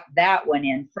then tap that one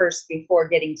in first before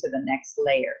getting to the next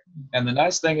layer. And the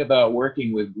nice thing about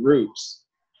working with groups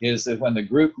is that when the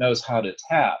group knows how to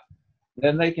tap,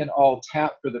 then they can all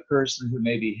tap for the person who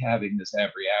may be having this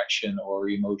abreaction or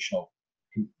emotional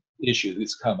issue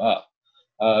that's come up.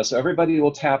 So everybody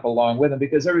will tap along with them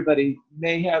because everybody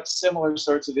may have similar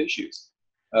sorts of issues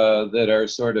that are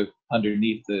sort of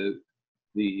underneath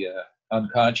the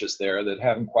unconscious there that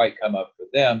haven't quite come up for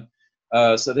them.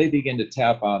 So they begin to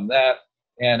tap on that.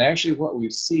 And actually what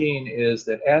we've seen is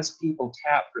that as people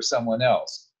tap for someone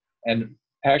else, and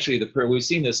actually we've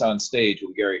seen this on stage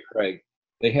with Gary Craig,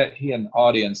 he had an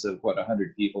audience of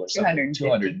 100 people or something,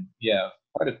 200, yeah,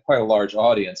 quite a large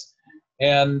audience.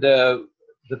 And the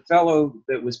fellow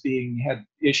that was had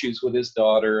issues with his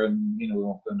daughter, and we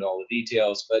won't go into all the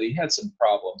details, but he had some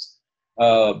problems.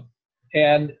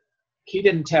 And he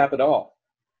didn't tap at all.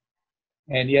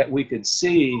 And yet we could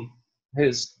see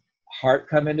his heart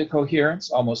come into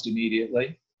coherence almost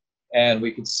immediately. And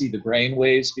we could see the brain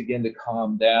waves begin to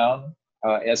calm down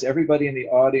as everybody in the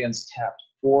audience tapped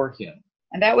for him.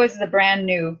 And that was the brand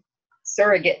new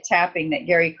surrogate tapping that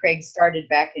Gary Craig started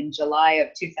back in July of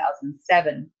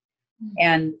 2007.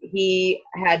 And he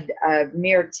had a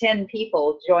mere 10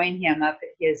 people join him up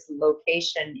at his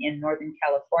location in Northern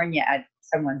California at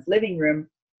someone's living room.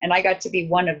 And I got to be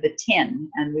one of the 10.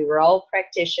 And we were all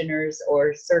practitioners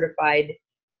or certified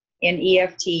in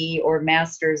EFT or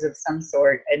masters of some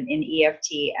sort in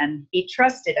EFT. And he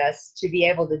trusted us to be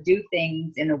able to do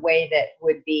things in a way that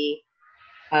would be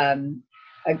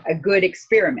a good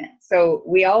experiment. So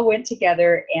we all went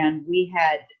together and we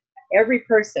had every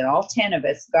person, all 10 of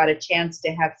us, got a chance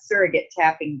to have surrogate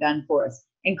tapping done for us,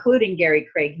 including Gary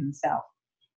Craig himself.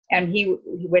 And he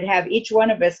would have each one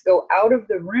of us go out of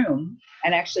the room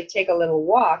and actually take a little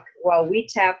walk while we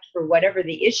tapped for whatever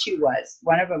the issue was.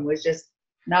 One of them was just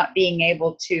not being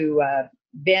able to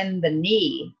bend the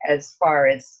knee as far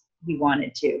as he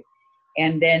wanted to.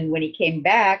 And then when he came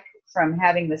back from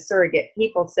having the surrogate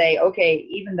people say, okay,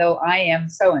 even though I am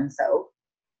so-and-so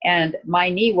and my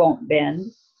knee won't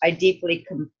bend, I deeply,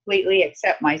 completely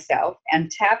accept myself,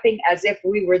 and tapping as if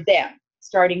we were them,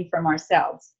 starting from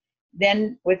ourselves.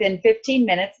 Then within 15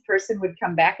 minutes, the person would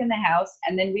come back in the house,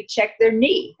 and then we'd check their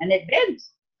knee, and it bent,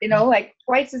 you know, like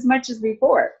twice as much as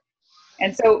before.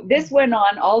 And so this went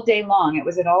on all day long. It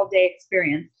was an all-day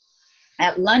experience.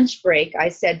 At lunch break, I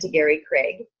said to Gary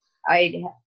Craig, I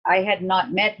had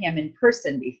not met him in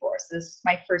person before, so this is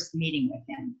my first meeting with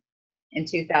him in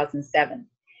 2007.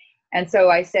 And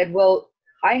so I said, well,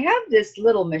 I have this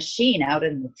little machine out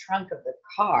in the trunk of the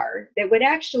car that would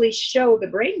actually show the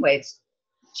brainwaves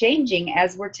changing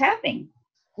as we're tapping.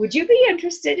 Would you be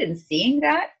interested in seeing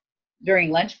that?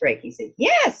 During lunch break, he said,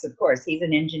 yes, of course. He's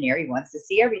an engineer. He wants to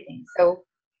see everything. So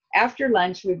after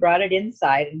lunch, we brought it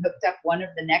inside and hooked up one of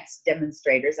the next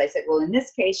demonstrators. I said, well, in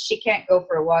this case, she can't go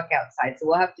for a walk outside, so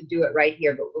we'll have to do it right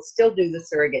here, but we'll still do the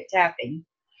surrogate tapping.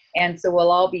 And so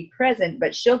we'll all be present,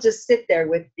 but she'll just sit there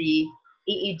with the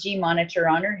EEG monitor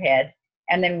on her head,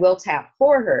 and then we'll tap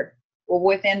for her. Well,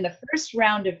 within the first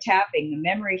round of tapping, the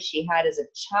memory she had as a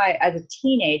child, as a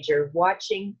teenager,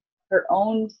 watching her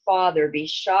own father be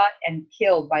shot and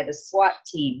killed by the SWAT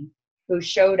team who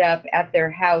showed up at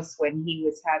their house when he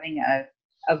was having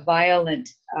a violent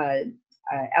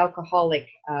alcoholic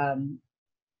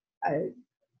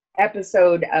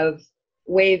episode of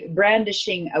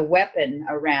brandishing a weapon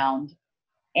around.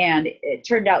 And it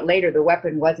turned out later the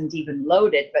weapon wasn't even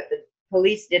loaded, but the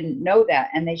police didn't know that.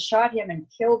 And they shot him and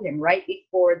killed him right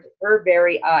before her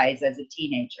very eyes as a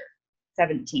teenager,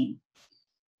 17.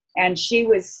 And she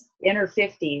was in her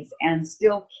 50s and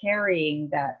still carrying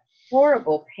that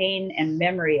horrible pain and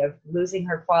memory of losing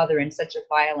her father in such a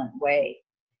violent way.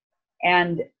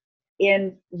 And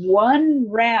in one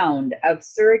round of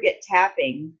surrogate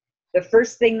tapping, the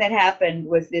first thing that happened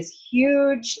was this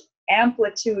huge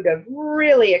amplitude of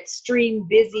really extreme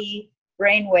busy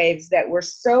brain waves that were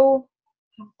so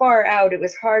far out, it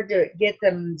was hard to get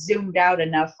them zoomed out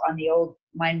enough on the old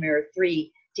Mind Mirror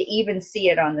 3 to even see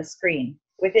it on the screen.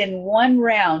 Within one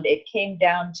round, it came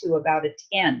down to about a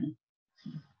 10.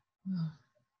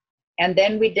 And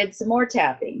then we did some more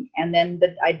tapping. And then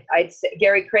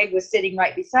Gary Craig was sitting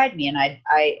right beside me, and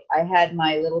I had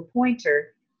my little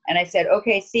pointer, and I said,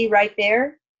 okay, see right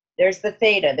there? There's the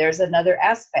theta. There's another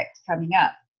aspect coming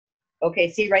up. Okay,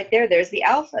 see right there? There's the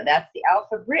alpha. That's the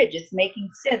alpha bridge. It's making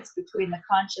sense between the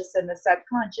conscious and the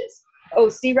subconscious. Oh,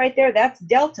 see right there? That's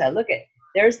delta. Look at,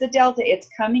 there's the delta. It's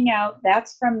coming out.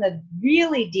 That's from the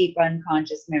really deep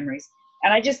unconscious memories.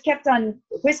 And I just kept on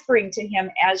whispering to him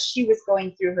as she was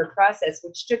going through her process,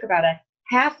 which took about a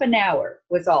half an hour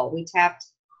was all. We tapped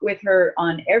with her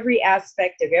on every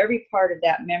aspect of every part of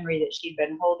that memory that she'd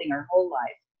been holding her whole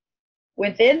life.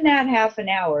 Within that half an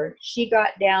hour, she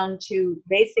got down to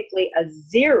basically a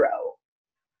 0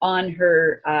 on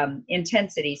her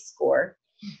intensity score.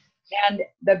 And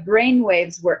the brain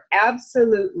waves were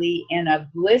absolutely in a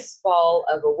bliss ball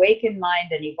of awakened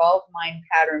mind and evolved mind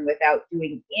pattern without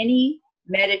doing any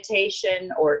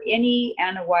meditation or any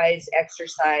Anawise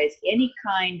exercise, any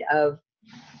kind of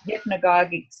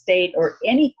hypnagogic state or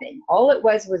anything. All it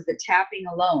was the tapping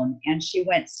alone. And she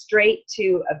went straight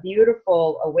to a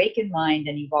beautiful awakened mind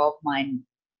and evolved mind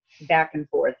back and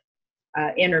forth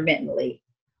intermittently.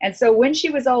 And so when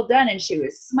she was all done and she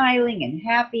was smiling and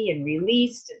happy and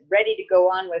released and ready to go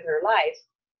on with her life,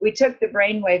 we took the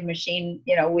brainwave machine,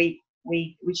 you know, we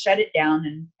shut it down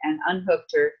and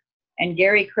unhooked her. And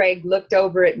Gary Craig looked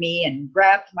over at me and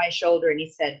grabbed my shoulder and he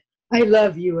said, I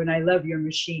love you and I love your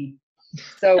machine.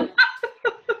 So,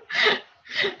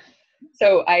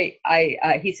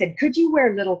 he said, could you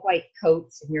wear little white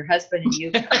coats and your husband and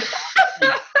you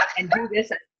and do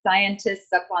this as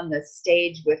scientists up on the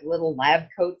stage with little lab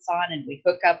coats on, and we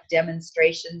hook up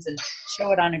demonstrations and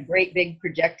show it on a great big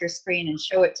projector screen and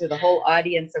show it to the whole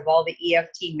audience of all the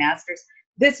EFT masters.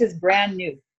 This is brand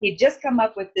new. He'd just come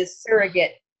up with this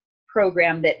surrogate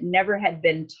program that never had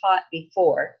been taught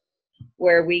before,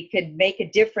 where we could make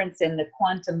a difference in the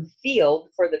quantum field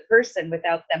for the person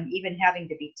without them even having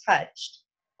to be touched,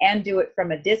 and do it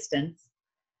from a distance,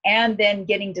 and then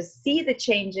getting to see the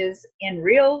changes in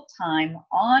real time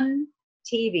on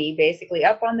TV, basically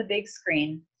up on the big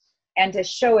screen, and to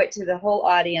show it to the whole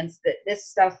audience that this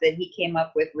stuff that he came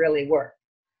up with really worked.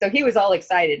 So he was all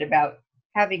excited about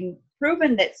having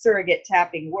proven that surrogate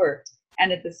tapping worked,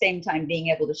 and at the same time being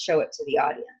able to show it to the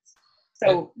audience.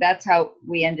 So that's how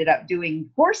we ended up doing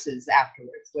horses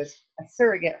afterwards, was a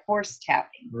surrogate horse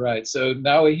tapping. Right. So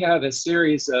now we have a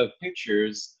series of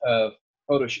pictures of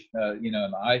photos, you know,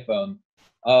 an iPhone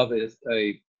of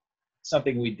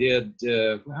something we did,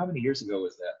 how many years ago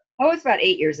was that? Oh, it's about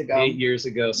 8 years ago. 8 years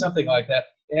ago, something like that.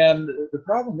 And the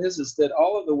problem is that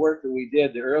all of the work that we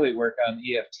did, the early work on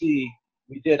EFT,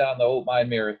 we did on the old Mind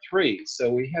Mirror 3.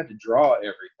 So we had to draw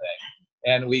everything.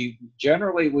 And we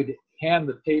generally would hand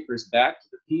the papers back to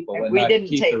the people and not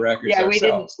keep the records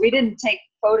ourselves. We didn't take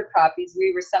photocopies.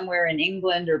 We were somewhere in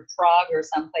England or Prague or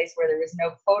someplace where there was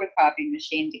no photocopying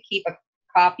machine to keep a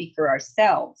copy for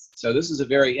ourselves. So this is a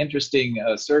very interesting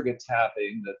surrogate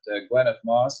tapping that Gwyneth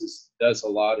Moss does a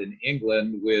lot in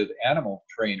England with animal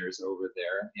trainers over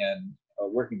there and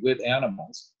working with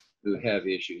animals who have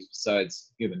issues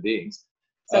besides human beings.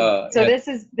 So this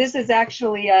is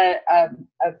actually a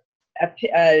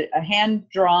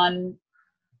hand-drawn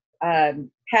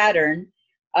pattern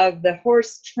of the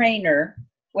horse trainer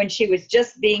when she was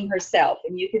just being herself.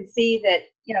 And you can see that,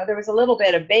 you know, there was a little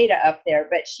bit of beta up there,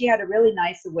 but she had a really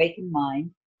nice awakened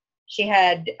mind. She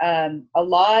had a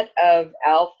lot of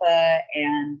alpha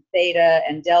and theta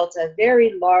and delta,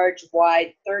 very large,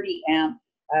 wide, 30 amp,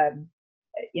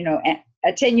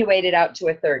 attenuated out to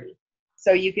a 30.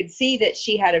 So you could see that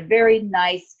she had a very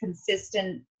nice,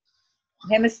 consistent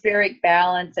hemispheric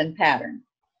balance and pattern.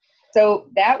 So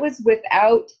that was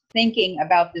without thinking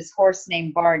about this horse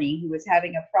named Barney, who was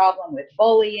having a problem with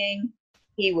bullying.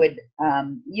 He would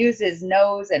use his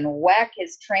nose and whack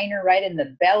his trainer right in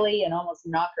the belly and almost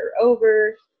knock her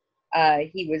over.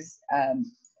 He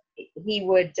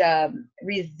would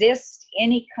resist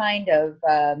any kind of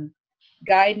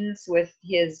guidance with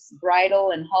his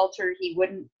bridle and halter. He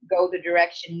wouldn't go the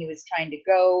direction he was trying to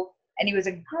go. And he was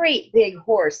a great big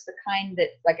horse, the kind that,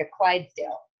 like a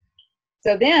Clydesdale.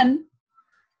 So then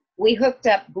we hooked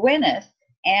up Gwyneth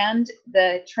and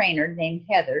the trainer named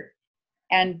Heather.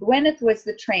 And Gwyneth was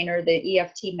the trainer, the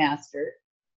EFT master.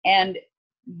 And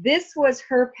this was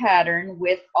her pattern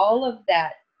with all of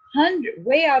that 100,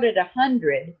 way out at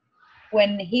 100,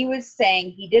 when he was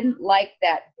saying he didn't like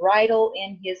that bridle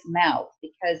in his mouth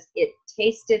because it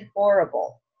tasted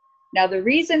horrible. Now, the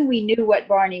reason we knew what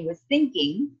Barney was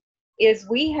thinking is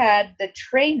we had the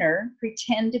trainer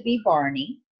pretend to be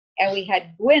Barney, and we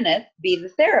had Gwyneth be the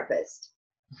therapist.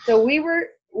 So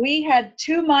we had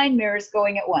two mind mirrors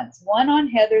going at once, one on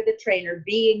Heather, the trainer,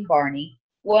 being Barney,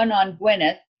 one on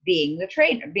Gwyneth being the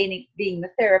trainer, being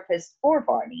the therapist for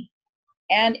Barney.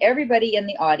 And everybody in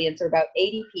the audience, or about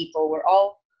 80 people, were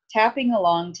all tapping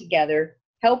along together,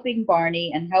 helping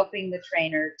Barney and helping the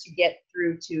trainer to get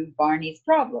through to Barney's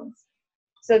problems.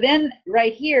 So then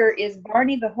right here is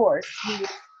Barney the horse.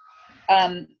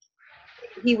 The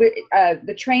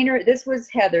trainer, this was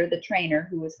Heather, the trainer,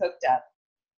 who was hooked up.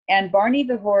 And Barney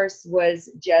the horse was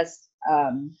just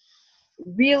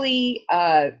really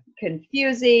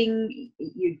confusing.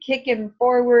 You'd kick him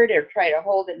forward or try to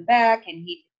hold him back, and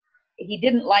he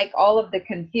didn't like all of the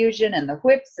confusion and the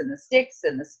whips and the sticks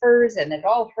and the spurs, and it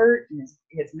all hurt, and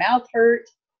his mouth hurt.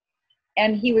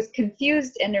 And he was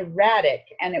confused and erratic,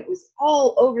 and it was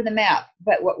all over the map.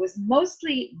 But what was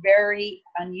mostly very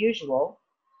unusual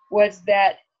was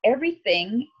that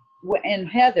everything in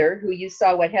Heather, who you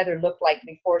saw what Heather looked like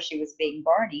before she was being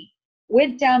Barney,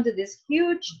 went down to this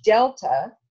huge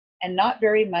delta and not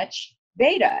very much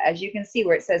beta, as you can see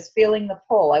where it says feeling the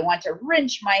pull. I want to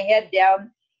wrench my head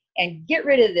down and get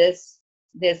rid of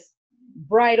this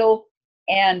bridle,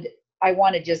 and I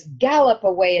want to just gallop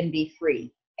away and be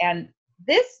free. And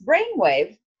this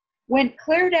brainwave went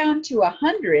clear down to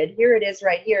 100. Here it is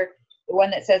right here, the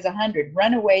one that says 100.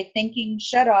 Run away, thinking,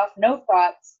 shut off, no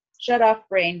thoughts, shut off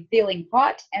brain, feeling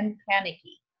hot and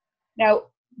panicky. Now,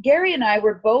 Gary and I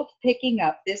were both picking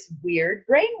up this weird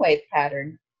brainwave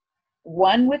pattern,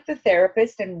 one with the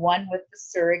therapist and one with the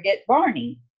surrogate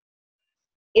Barney.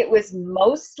 It was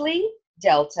mostly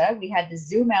delta. We had to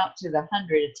zoom out to the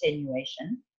 100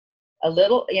 attenuation. A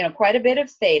little, quite a bit of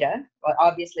theta,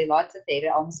 obviously lots of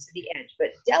theta, almost to the edge.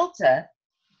 But delta,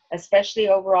 especially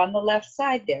over on the left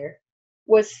side there,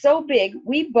 was so big,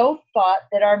 we both thought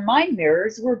that our mind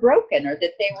mirrors were broken, or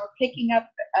that they were picking up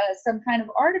some kind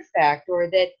of artifact, or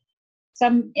that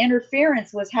some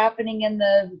interference was happening in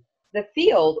the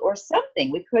field or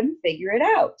something. We couldn't figure it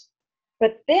out.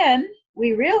 But then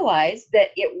we realized that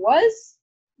it was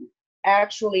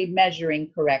actually measuring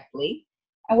correctly.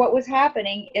 And what was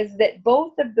happening is that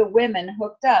both of the women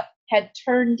hooked up had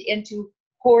turned into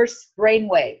horse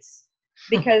brainwaves,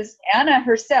 because Anna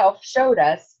herself showed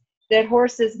us that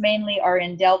horses mainly are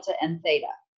in delta and theta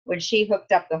when she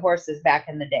hooked up the horses back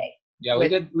in the day. Yeah, we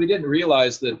didn't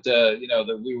realize that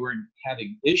that we weren't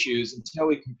having issues until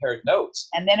we compared notes.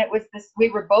 And then it was this. We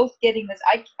were both getting this.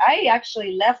 I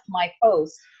actually left my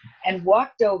post and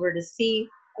walked over to see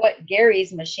what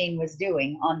Gary's machine was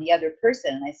doing on the other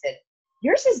person. And I said,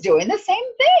 yours is doing the same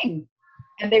thing.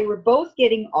 And they were both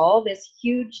getting all this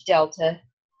huge delta.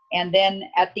 And then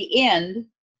at the end,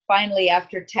 finally,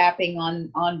 after tapping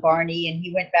on Barney, and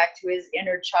he went back to his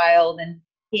inner child, and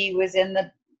he was in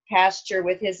the pasture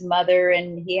with his mother,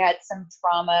 and he had some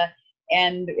trauma,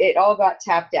 and it all got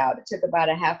tapped out. It took about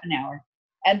a half an hour.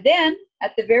 And then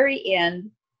at the very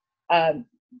end,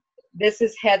 this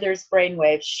is Heather's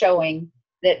brainwave showing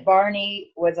that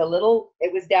Barney was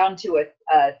it was down to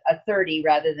a 30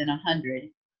 rather than 100.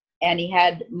 And he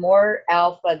had more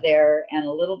alpha there and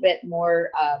a little bit more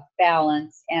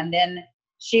balance. And then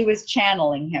she was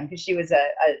channeling him because she was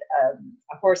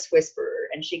a horse whisperer,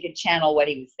 and she could channel what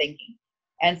he was thinking.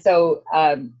 And so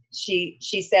she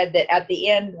said that at the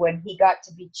end, when he got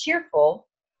to be cheerful,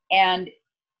 and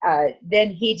then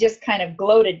he just kind of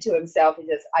gloated to himself. He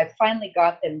says, I finally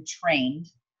got them trained.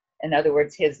 In other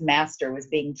words, his master was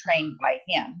being trained by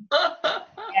him.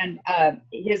 And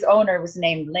his owner was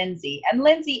named Lindsay. And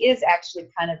Lindsay is actually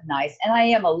kind of nice. And I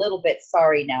am a little bit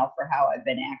sorry now for how I've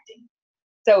been acting.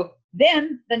 So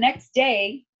then the next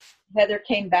day, Heather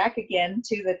came back again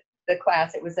to the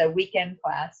class. It was a weekend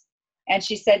class. And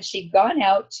she said she'd gone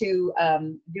out to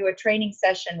do a training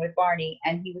session with Barney,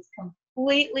 and he was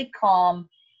completely calm.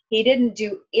 He didn't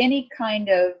do any kind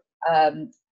of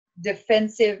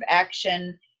defensive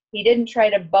action. He didn't try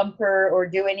to bump her or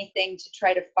do anything to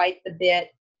try to fight the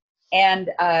bit. And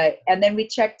then we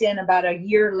checked in about a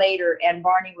year later, and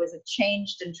Barney was a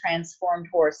changed and transformed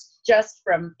horse just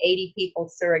from 80 people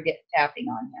surrogate tapping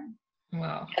on him.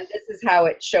 Wow. And this is how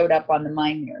it showed up on the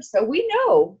mind mirror. So we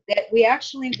know that we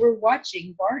actually were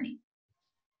watching Barney.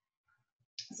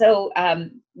 So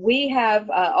we have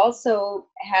also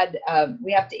had,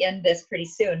 we have to end this pretty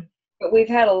soon, but we've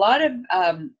had a lot of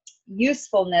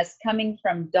usefulness coming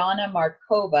from Donna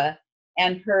Markova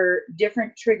and her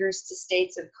different triggers to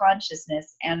states of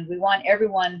consciousness. And we want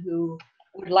everyone who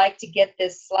would like to get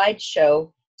this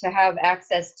slideshow to have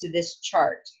access to this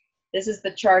chart. This is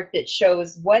the chart that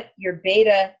shows what your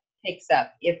beta picks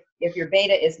up. If your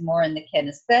beta is more in the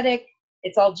kinesthetic,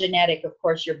 it's all genetic, of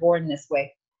course, you're born this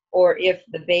way. Or if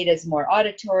the beta is more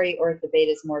auditory, or if the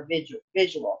beta is more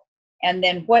visual. And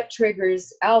then what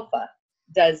triggers alpha?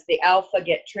 Does the alpha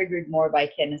get triggered more by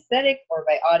kinesthetic, or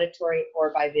by auditory,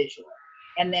 or by visual?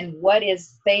 And then what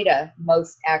is theta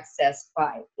most accessed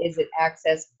by? Is it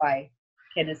accessed by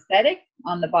kinesthetic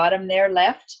on the bottom there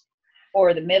left,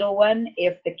 or the middle one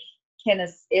if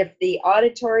the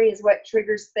auditory is what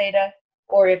triggers theta,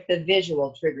 or if the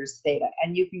visual triggers theta?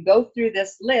 And you can go through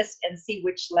this list and see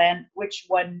which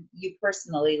one you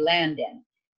personally land in.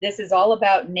 This is all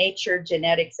about nature,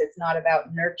 genetics. It's not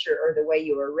about nurture or the way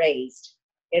you were raised.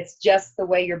 It's just the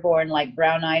way you're born, like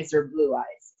brown eyes or blue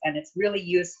eyes. And it's really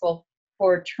useful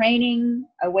for training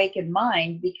awakened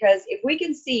mind, because if we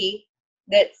can see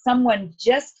that someone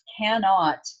just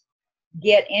cannot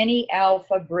get any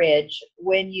alpha bridge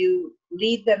when you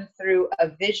lead them through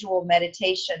a visual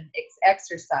meditation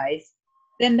exercise,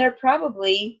 then they're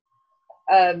probably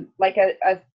like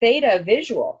a theta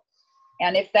visual.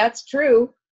 And if that's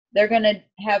true, they're going to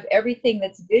have everything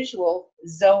that's visual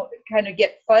kind of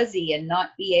get fuzzy and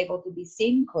not be able to be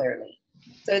seen clearly.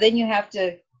 So then you have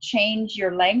to change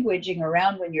your languaging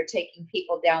around when you're taking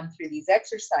people down through these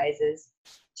exercises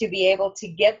to be able to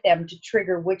get them to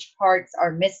trigger which parts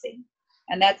are missing.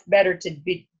 And that's better to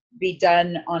be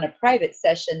done on a private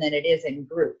session than it is in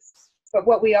groups. But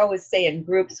what we always say in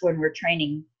groups when we're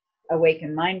training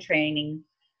awakened mind training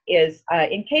is,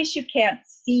 in case you can't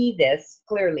see this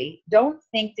clearly, don't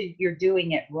think that you're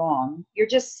doing it wrong. You're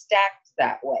just stacked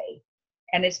that way.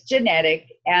 And it's genetic.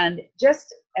 And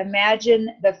just imagine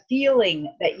the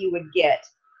feeling that you would get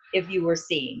if you were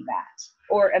seeing that.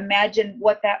 Or imagine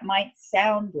what that might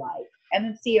sound like. And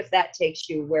then see if that takes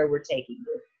you where we're taking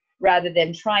you, rather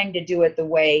than trying to do it the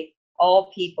way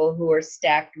all people who are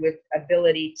stacked with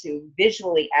ability to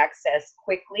visually access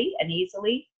quickly and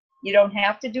easily. You don't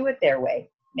have to do it their way.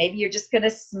 Maybe you're just going to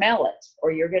smell it,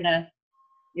 or you're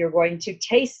going to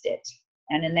taste it.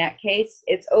 And in that case,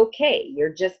 it's okay.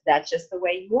 That's just the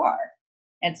way you are.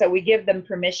 And so we give them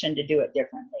permission to do it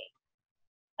differently.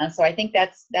 And so I think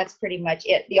that's pretty much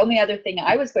it. The only other thing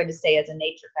I was going to say as a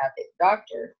naturopathic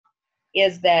doctor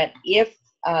is that if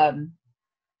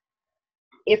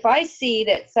I see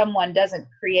that someone doesn't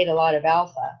create a lot of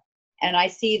alpha, and I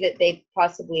see that they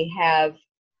possibly have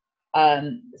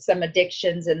some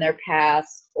addictions in their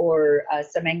past, or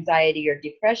some anxiety or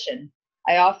depression,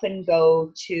 I often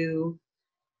go to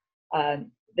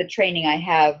the training I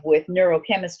have with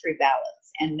neurochemistry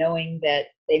balance, and knowing that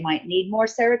they might need more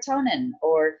serotonin,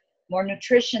 or more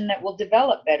nutrition that will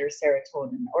develop better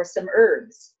serotonin, or some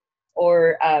herbs.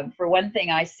 Or for one thing,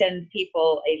 I send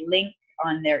people a link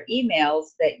on their emails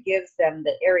that gives them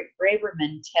the Eric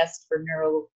Braverman test for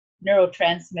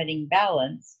neurotransmitting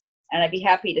balance. And I'd be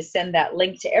happy to send that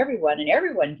link to everyone, and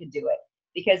everyone can do it.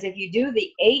 Because if you do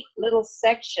the 8 little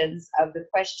sections of the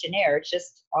questionnaire, it's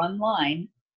just online,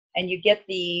 and you get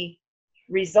the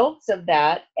results of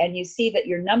that, and you see that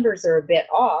your numbers are a bit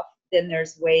off, then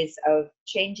there's ways of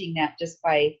changing that just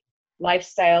by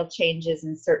lifestyle changes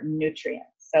and certain nutrients.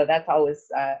 So that's always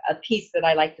a piece that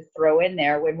I like to throw in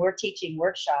there when we're teaching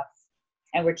workshops,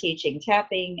 and we're teaching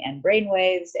tapping and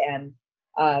brainwaves and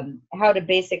how to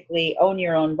basically own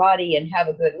your own body and have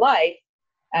a good life,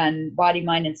 and body,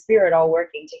 mind, and spirit all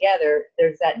working together.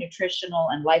 There's that nutritional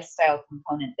and lifestyle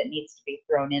component that needs to be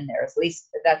thrown in there. At least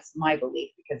that's my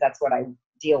belief, because that's what I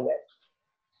deal with.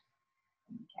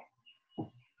 Okay.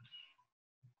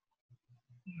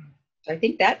 So I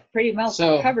think that pretty well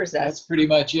covers us. That's pretty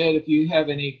much it. If you have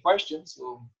any questions,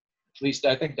 well, at least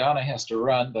I think Donna has to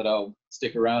run, but I'll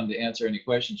stick around to answer any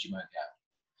questions you might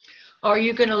have. Are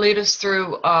you going to lead us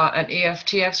through an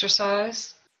EFT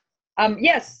exercise?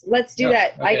 Yes, let's do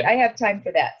that. Okay. I have time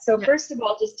for that. So first of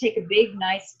all, just take a big,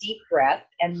 nice, deep breath,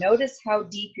 and notice how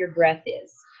deep your breath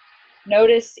is.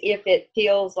 Notice if it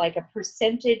feels like a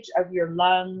percentage of your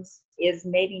lungs is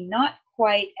maybe not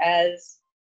quite as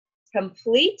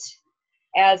complete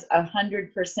as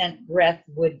 100% breath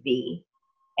would be,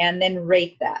 and then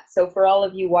rate that. So for all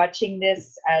of you watching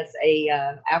this as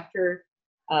a after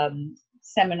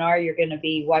seminar, you're going to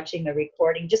be watching the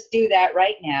recording. Just do that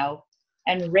right now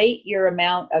and rate your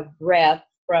amount of breath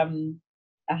from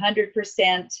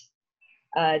 100%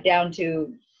 down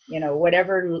to, you know,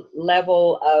 whatever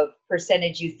level of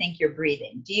percentage you think you're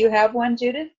breathing. Do you have one,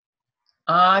 Judith?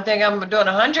 I think I'm doing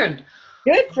 100.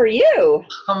 Good for you.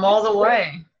 I'm all the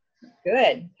way.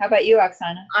 Good. How about you,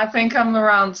 Oksana? I think I'm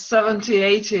around 70,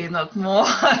 80, not more.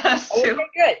 Okay,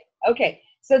 good. Okay.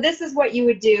 So this is what you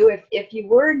would do if you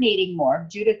were needing more.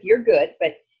 Judith, you're good,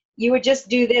 but you would just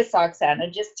do this,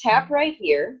 Oksana. Just tap right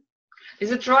here.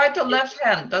 Is it right or left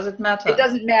hand? Does it matter? It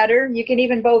doesn't matter. You can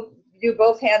even do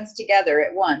both hands together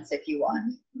at once if you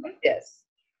want, like this.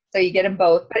 So you get them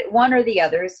both, but one or the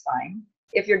other is fine.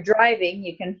 If you're driving,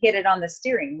 you can hit it on the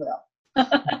steering wheel.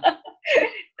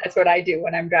 That's what I do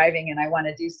when I'm driving and I want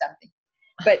to do something.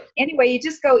 But anyway, you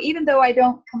just go, even though I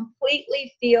don't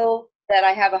completely feel that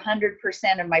I have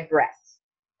 100% of my breath.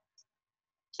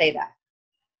 Say that.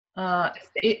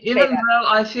 Even though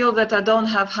I feel that I don't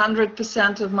have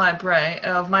 100% of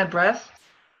my breath.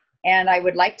 And I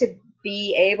would like to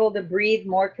be able to breathe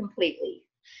more completely.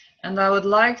 And I would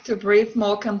like to breathe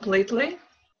more completely.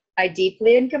 I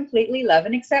deeply and completely love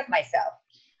and accept myself.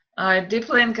 I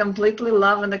deeply and completely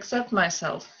love and accept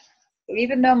myself. So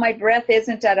even though my breath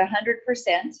isn't at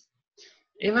 100%.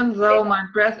 Even though my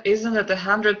breath isn't at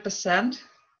 100%.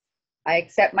 I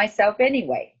accept myself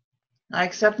anyway. I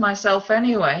accept myself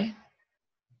anyway.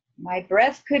 My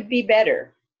breath could be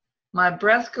better. My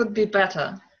breath could be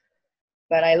better.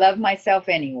 But I love myself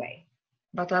anyway.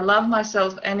 But I love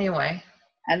myself anyway.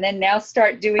 And then now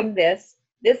start doing this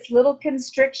little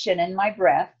constriction in my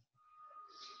breath.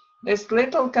 This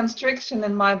little constriction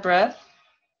in my breath.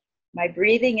 My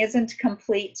breathing isn't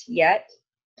complete yet.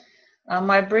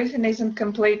 My breathing isn't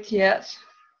complete yet.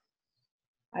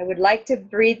 I would like to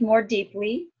breathe more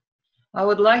deeply. I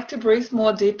would like to breathe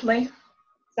more deeply.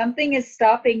 Something is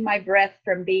stopping my breath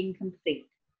from being complete.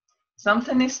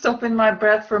 Something is stopping my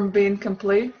breath from being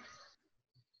complete.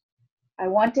 I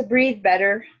want to breathe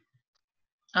better.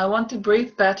 I want to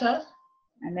breathe better.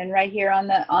 And then right here on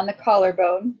the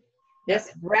collarbone,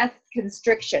 this breath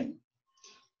constriction.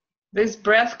 This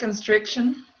breath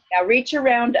constriction. Now reach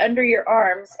around under your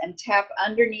arms and tap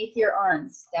underneath your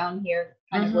arms down here,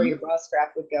 kind of where your bra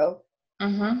strap would go.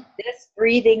 This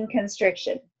breathing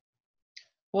constriction.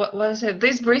 What is it?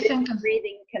 This breathing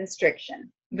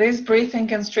constriction. This breathing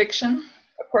constriction.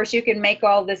 Of course, you can make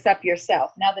all this up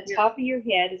yourself. Now the top of your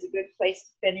head is a good place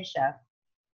to finish up.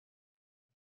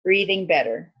 Breathing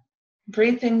better.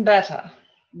 Breathing better.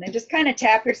 And then just kind of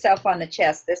tap yourself on the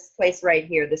chest, this place right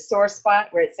here, the sore spot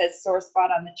where it says sore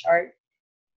spot on the chart.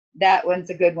 That one's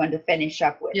a good one to finish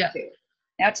up with too.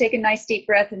 Now take a nice deep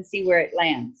breath and see where it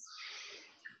lands.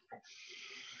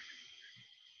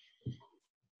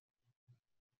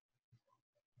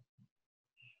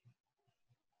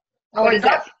 Oh, it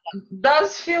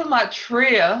does feel much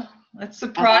freer. It's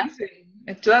surprising.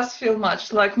 It does feel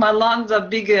much like my lungs are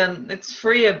bigger and it's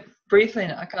freer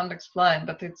breathing. I can't explain,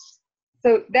 but it's.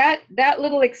 So that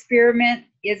little experiment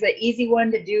is an easy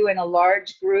one to do in a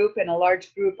large group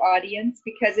audience,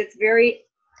 because it's very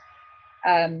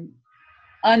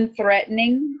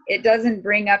unthreatening. It doesn't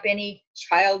bring up any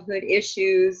childhood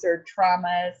issues or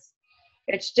traumas.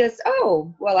 It's just,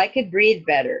 oh, well, I could breathe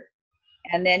better.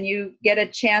 And then you get a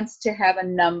chance to have a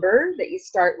number that you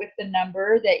start with the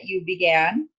number that you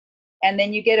began. And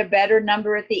then you get a better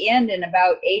number at the end in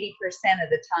about 80% of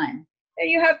the time. And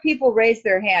you have people raise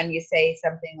their hand. You say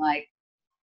something like,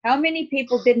 how many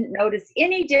people didn't notice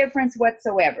any difference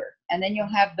whatsoever? And then you'll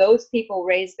have those people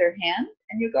raise their hand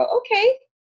and you go, okay,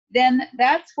 then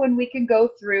that's when we can go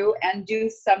through and do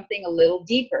something a little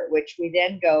deeper, which we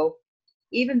then go,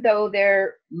 even though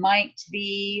there might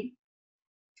be,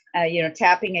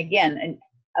 tapping again, and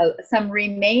some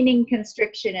remaining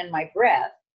constriction in my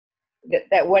breath,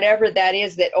 that whatever that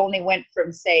is that only went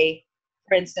from, say,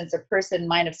 for instance, a person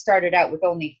might have started out with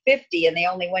only 50 and they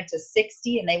only went to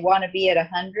 60 and they want to be at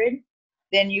 100,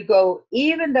 then you go,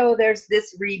 even though there's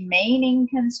this remaining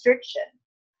constriction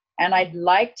and I'd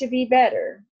like to be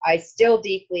better, I still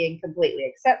deeply and completely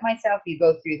accept myself. You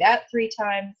go through that 3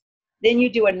 times, then you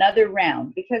do another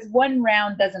round, because one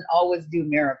round doesn't always do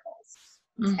miracles.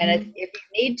 Mm-hmm. And if you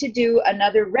need to do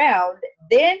another round,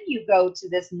 then you go to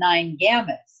this 9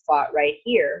 gamut spot right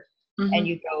here, mm-hmm. and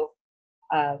you go,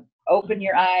 open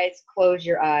your eyes, close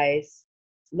your eyes,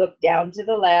 look down to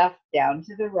the left, down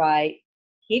to the right,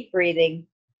 keep breathing,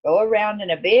 go around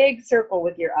in a big circle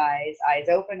with your eyes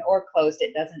open or closed,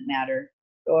 it doesn't matter.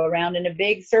 Go around in a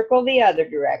big circle the other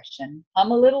direction,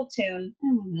 hum a little tune,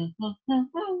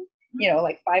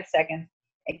 like 5 seconds,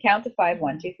 and count to 5,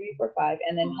 1, 2, 3, 4, 5,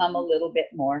 and then hum a little bit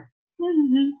more.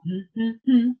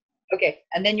 Okay,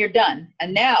 and then you're done.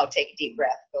 And now take a deep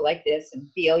breath. Go like this and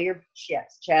feel your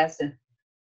chest and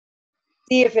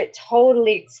see if it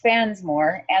totally expands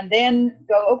more. And then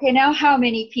go, okay, now how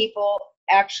many people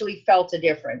actually felt a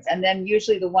difference? And then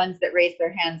usually the ones that raise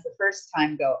their hands the first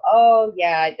time go, oh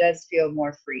yeah, it does feel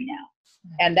more free now.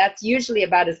 And that's usually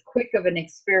about as quick of an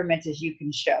experiment as you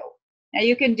can show. Now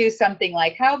you can do something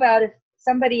like, how about if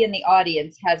somebody in the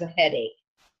audience has a headache?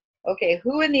 Okay,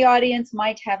 who in the audience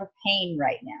might have a pain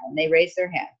right now? And they raise their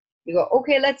hand. You go,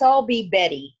 okay, let's all be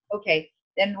Betty. Okay,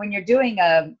 then when you're doing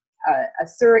a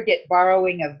surrogate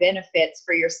borrowing of benefits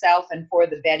for yourself and for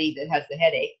the Betty that has the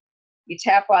headache, you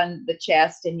tap on the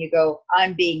chest and you go,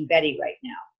 I'm being Betty right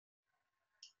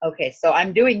now. Okay, so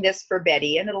I'm doing this for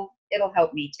Betty, and it'll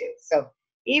help me too. So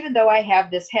even though I have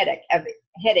this headache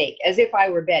as if I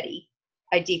were Betty,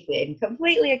 I deeply and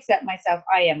completely accept myself.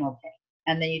 I am okay.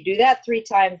 And then you do that 3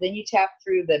 times. Then you tap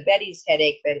through the Betty's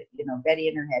headache, Betty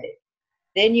and her headache.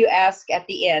 Then you ask at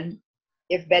the end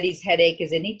if Betty's headache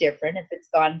is any different, if it's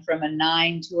gone from a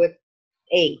 9 to a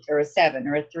 8 or a 7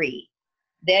 or a 3.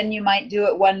 Then you might do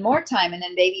it one more time, and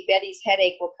then maybe Betty's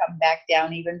headache will come back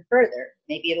down even further.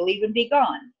 Maybe it'll even be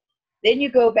gone. Then you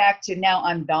go back to, now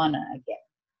I'm Donna again.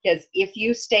 Because if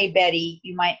you stay Betty,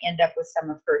 you might end up with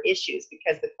some of her issues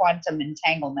because the quantum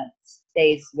entanglement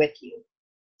stays with you.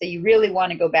 So you really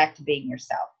want to go back to being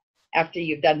yourself after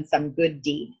you've done some good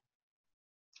deed.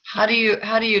 How do you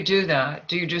do that?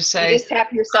 Do you just say? You just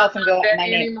tap yourself and go, my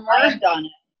name, I am Donna.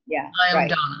 Yeah, I am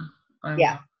Donna.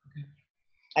 Yeah. Okay.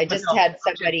 I just had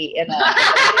somebody in a...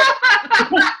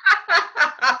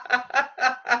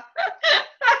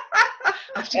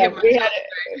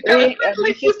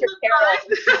 my sister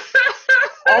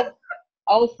Carol,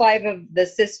 all 5 of the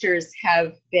sisters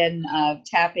have been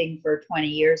tapping for 20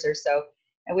 years or so.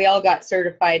 And we all got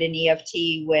certified in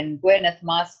EFT when Gwyneth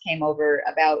Moss came over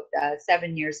about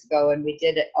 7 years ago, and we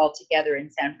did it all together in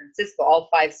San Francisco. All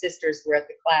 5 sisters were at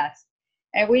the class.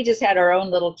 And we just had our own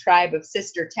little tribe of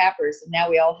sister tappers. And now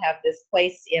we all have this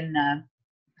place in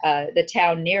the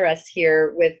town near us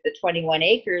here with the 21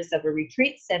 acres of a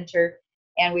retreat center.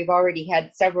 And we've already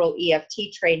had several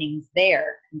EFT trainings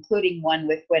there, including one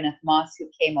with Gwyneth Moss, who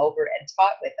came over and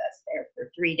taught with us there for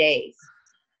 3 days.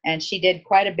 And she did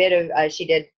quite a bit of, she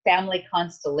did family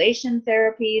constellation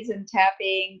therapies and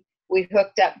tapping. We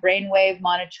hooked up brainwave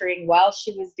monitoring while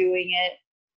she was doing it.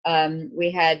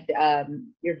 We had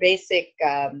your basic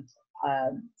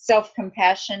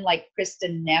self-compassion like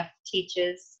Kristen Neff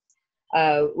teaches.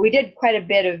 We did quite a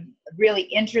bit of really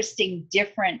interesting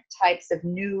different types of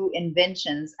new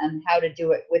inventions on how to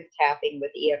do it with tapping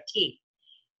with EFT.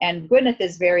 And Gwyneth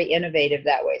is very innovative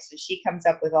that way. So she comes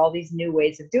up with all these new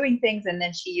ways of doing things, and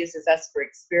then she uses us for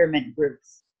experiment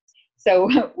groups. So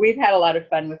we've had a lot of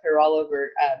fun with her all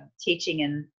over, teaching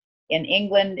in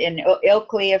England, in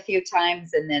Ilkley a few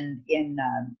times, and then in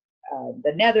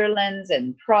the Netherlands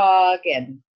and Prague,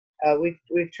 and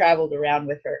we've traveled around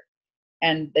with her.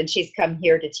 And then she's come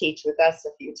here to teach with us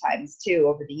a few times too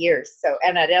over the years. So,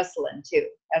 and at Esalen too,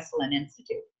 Esalen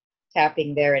Institute.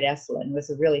 Tapping there at Esalen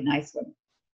was a really nice one.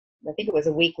 I think it was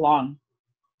a week long.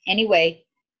 Anyway,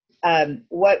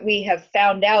 what we have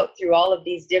found out through all of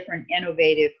these different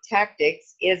innovative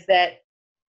tactics is that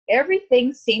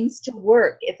everything seems to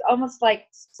work. It's almost like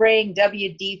spraying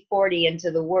WD-40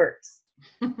 into the works.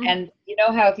 And you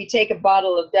know how if you take a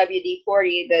bottle of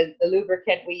WD-40, the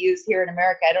lubricant we use here in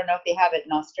America, I don't know if they have it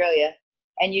in Australia,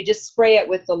 and you just spray it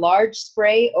with the large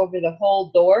spray over the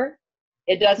whole door,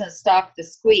 it doesn't stop the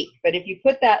squeak. But if you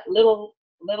put that little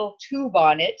tube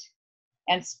on it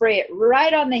and spray it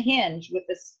right on the hinge with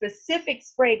a specific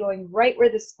spray going right where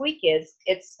the squeak is,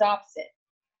 it stops it.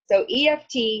 So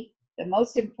EFT, the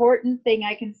most important thing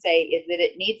I can say is that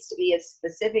it needs to be as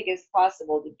specific as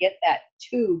possible to get that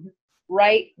tube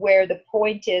right where the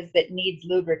point is that needs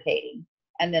lubricating.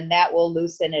 And then that will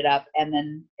loosen it up. And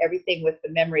then everything with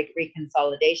the memory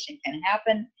reconsolidation can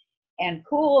happen. And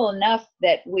cool enough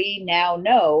that we now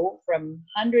know from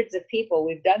hundreds of people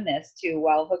we've done this to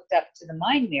while hooked up to the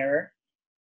mind mirror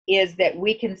is that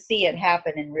we can see it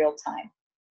happen in real time.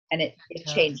 And it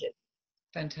changes.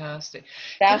 Fantastic.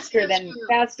 Faster than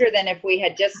if we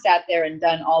had just sat there and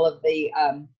done all of the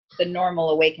normal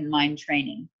awakened mind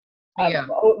training.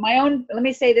 Let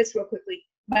me say this real quickly.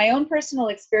 My own personal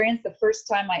experience, the first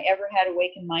time I ever had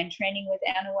awakened mind training with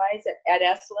Anna Wise at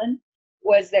Esalen,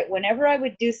 was that whenever I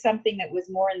would do something that was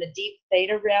more in the deep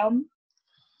theta realm,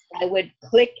 I would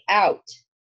click out.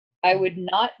 I would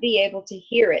not be able to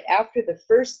hear it. After the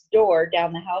first door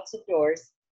down the house of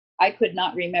doors, I could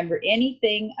not remember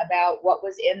anything about what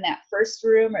was in that first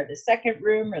room or the second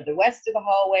room or the west of the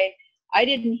hallway. I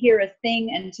didn't hear a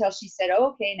thing until she said,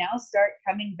 oh, okay, now start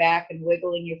coming back and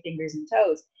wiggling your fingers and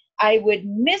toes. I would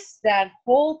miss that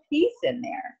whole piece in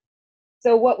there.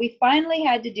 So what we finally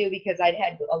had to do, because I'd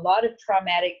had a lot of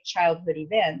traumatic childhood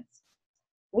events,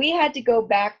 we had to go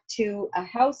back to a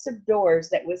house of doors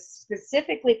that was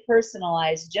specifically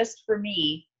personalized just for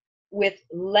me, with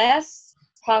less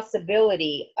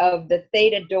possibility of the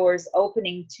theta doors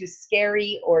opening to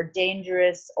scary or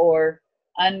dangerous or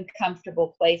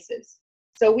uncomfortable places.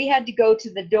 So we had to go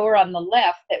to the door on the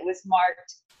left that was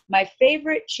marked my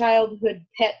favorite childhood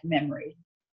pet memory,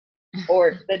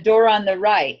 or the door on the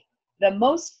right, the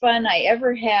most fun I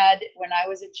ever had when I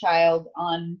was a child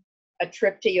on a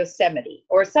trip to Yosemite,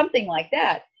 or something like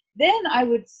that. Then I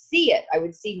would see it. I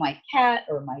would see my cat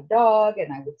or my dog,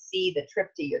 and I would see the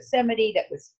trip to Yosemite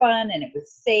that was fun and it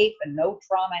was safe and no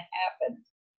trauma happened.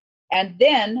 And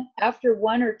then after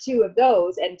one or two of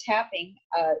those and tapping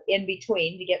in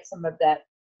between to get some of that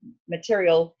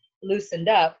material loosened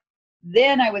up,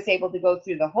 then I was able to go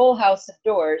through the whole house of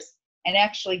doors and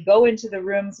actually go into the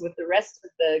rooms with the rest of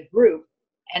the group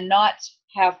and not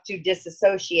have to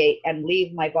disassociate and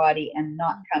leave my body and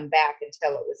not come back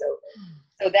until it was over.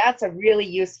 So that's a really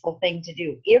useful thing to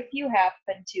do. If you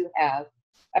happen to have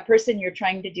a person you're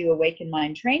trying to do awakened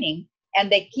mind training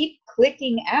and they keep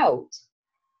clicking out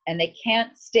and they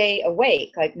can't stay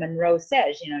awake, like Monroe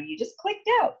says, you just clicked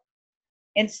out.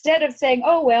 Instead of saying,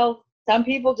 oh, well, some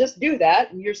people just do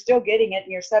that and you're still getting it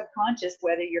in your subconscious,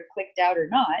 whether you're clicked out or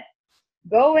not,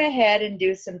 go ahead and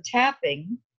do some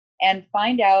tapping and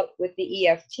find out with the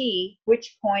EFT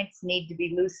which points need to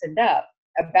be loosened up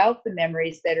about the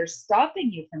memories that are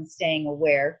stopping you from staying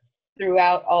aware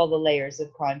throughout all the layers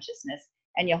of consciousness.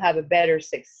 And you'll have a better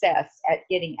success at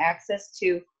getting access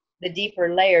to the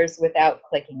deeper layers without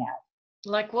clicking out.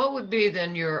 Like, what would be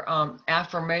then your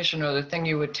affirmation or the thing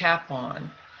you would tap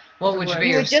on? What would be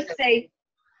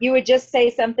you would just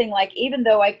say something like, even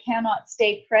though I cannot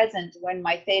stay present when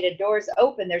my theta doors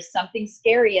open, there's something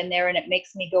scary in there and it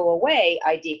makes me go away.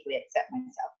 I deeply accept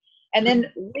myself. And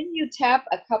then when you tap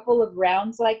a couple of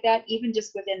rounds like that, even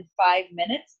just within 5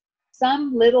 minutes,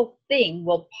 some little thing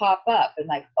will pop up and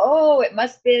like, oh, it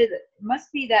must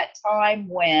be that time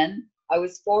when I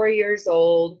was 4 years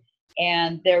old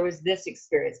and there was this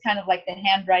experience, kind of like the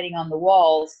handwriting on the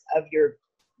walls of your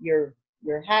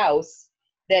house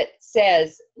that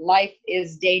says life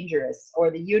is dangerous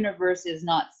or the universe is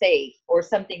not safe or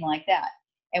something like that.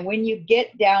 And when you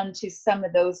get down to some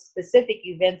of those specific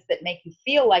events that make you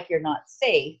feel like you're not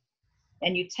safe,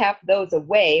 and you tap those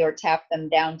away or tap them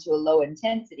down to a low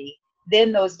intensity,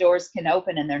 then those doors can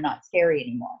open and they're not scary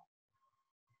anymore.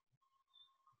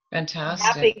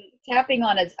 Fantastic. Tapping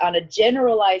on a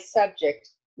generalized subject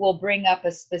will bring up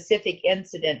a specific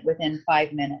incident within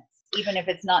 5 minutes, even if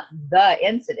it's not the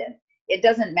incident. It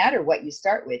doesn't matter what you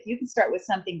start with. You can start with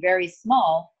something very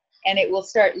small and it will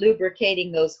start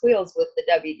lubricating those wheels with the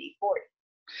WD-40.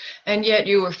 And yet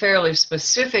you were fairly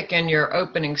specific in your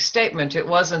opening statement. It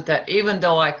wasn't that even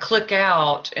though I click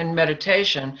out in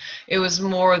meditation, it was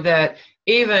more that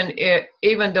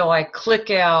even though I click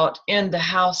out in the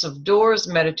House of Doors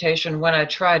meditation when I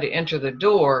try to enter the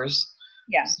doors.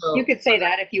 Yeah, So, you could say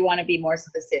that if you want to be more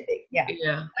specific. Yeah.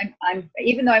 yeah. I'm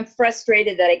even though I'm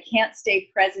frustrated that I can't stay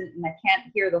present and I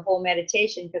can't hear the whole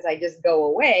meditation because I just go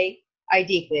away, I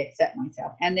deeply accept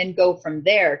myself and then go from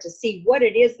there to see what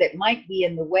it is that might be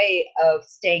in the way of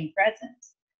staying present.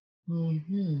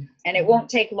 Mm-hmm. And it won't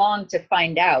take long to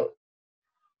find out.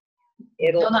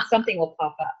 Something will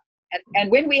pop up.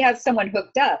 And when we have someone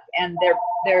hooked up and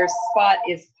their spot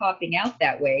is popping out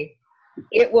that way,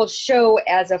 it will show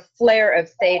as a flare of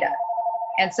theta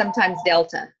and sometimes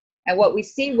delta. And what we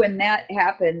see when that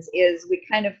happens is we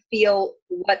kind of feel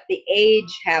what the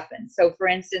age happens. So for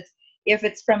instance, if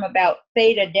it's from about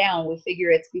theta down, we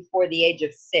figure it's before the age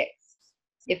of 6.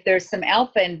 If there's some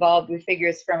alpha involved, we figure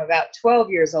it's from about 12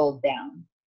 years old down.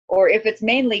 Or if it's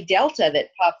mainly delta that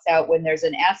pops out when there's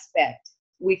an aspect,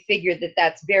 we figure that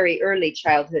that's very early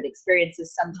childhood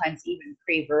experiences, sometimes even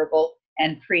pre-verbal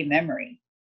and pre-memory.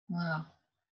 Wow,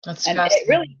 that's and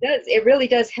fascinating. it really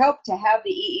does help to have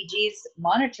the EEGs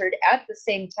monitored at the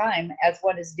same time as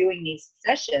one is doing these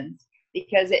sessions,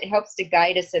 because it helps to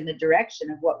guide us in the direction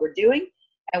of what we're doing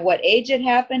and what age it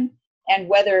happened and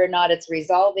whether or not it's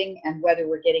resolving and whether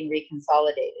we're getting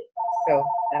reconsolidated. So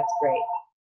that's great.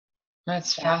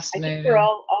 That's I fascinating. think we're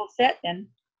all set then.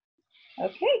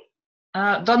 Okay.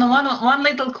 Donna, one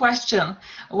little question.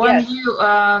 When you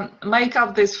make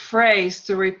up this phrase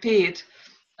to repeat,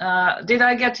 did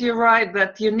I get you right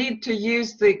that you need to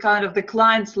use the kind of the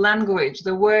client's language,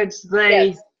 the words so that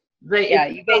it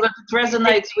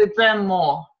resonates with them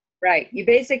more? Right. You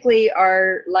basically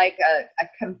are like a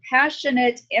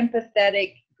compassionate,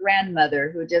 empathetic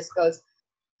grandmother who just goes,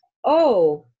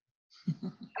 "Oh,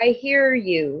 I hear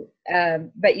you."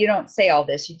 But you don't say all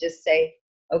this. You just say,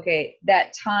 "Okay,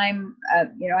 that time, I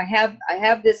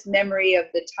have this memory of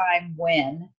the time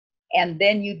when," and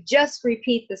then you just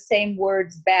repeat the same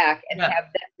words back and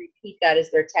have them repeat that as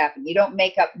they're tapping. You don't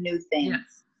make up new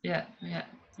things. Yeah.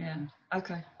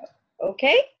 Okay.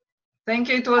 Okay. Thank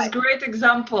you. It was a great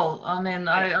example. I mean,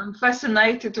 I'm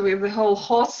fascinated with the whole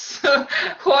horse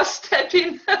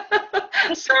stepping,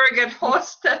 surrogate horse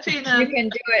stepping. You can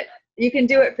do it. You can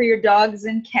do it for your dogs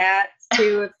and cats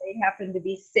too if they happen to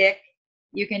be sick.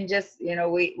 You can just,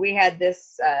 we had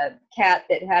this cat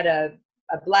that had a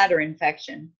bladder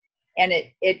infection, and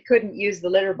it couldn't use the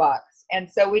litter box, and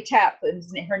so we tapped. And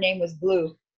her name was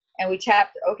Blue, and we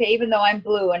tapped. Okay, even though I'm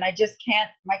blue and I just can't,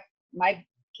 my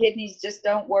kidneys just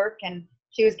don't work, and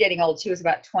she was getting old. She was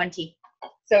about 20,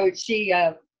 so she,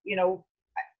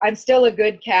 I'm still a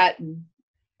good cat, and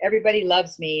everybody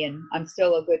loves me, and I'm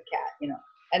still a good cat,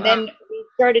 And then we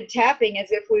started tapping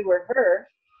as if we were her,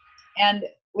 and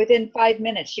within 5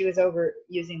 minutes she was over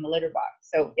using the litter box,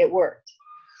 so it worked.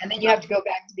 And then you have to go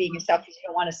back to being yourself because you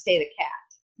don't want to stay the cat,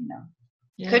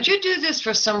 Yeah. Could you do this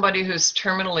for somebody who's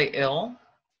terminally ill?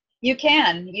 You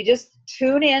can. You just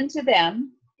tune in to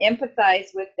them,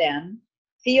 empathize with them,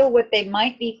 feel what they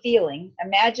might be feeling,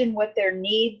 imagine what their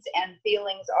needs and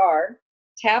feelings are,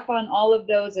 tap on all of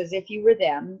those as if you were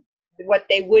them, what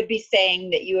they would be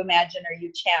saying that you imagine or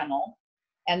you channel,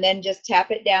 and then just tap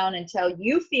it down until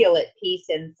you feel at peace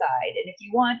inside. And if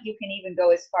you want, you can even go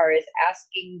as far as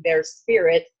asking their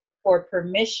spirit for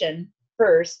permission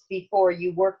first before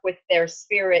you work with their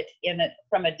spirit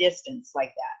from a distance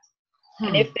like that.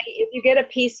 And if you get a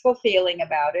peaceful feeling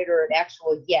about it or an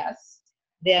actual yes,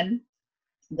 then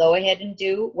go ahead and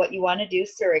do what you want to do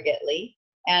surrogately,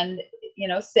 and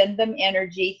send them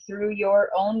energy through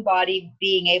your own body,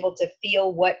 being able to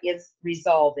feel what is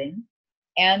resolving,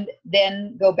 and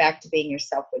then go back to being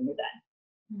yourself when you're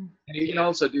done. And you can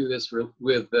also do this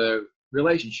with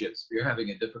relationships. If you're having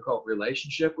a difficult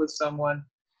relationship with someone,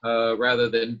 rather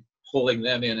than pulling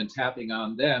them in and tapping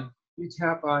on them, you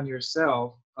tap on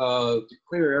yourself to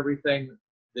clear everything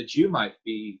that you might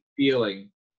be feeling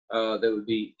that would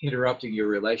be interrupting your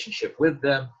relationship with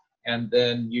them, and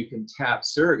then you can tap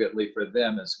surrogately for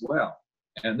them as well.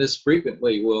 And this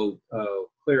frequently will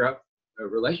clear up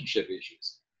relationship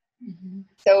issues. Mm-hmm.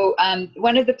 So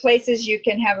one of the places you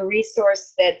can have a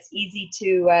resource that's easy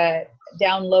to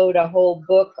download a whole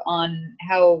book on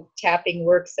how tapping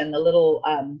works, and the little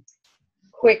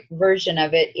quick version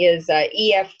of it is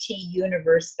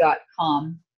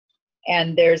EFTuniverse.com.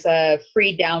 And there's a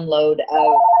free download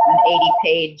of an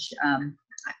 80-page,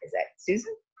 is that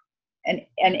Susan? An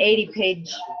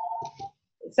 80-page,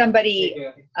 somebody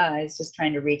is just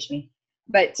trying to reach me.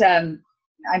 But I'm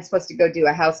supposed to go do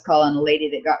a house call on a lady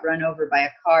that got run over by a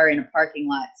car in a parking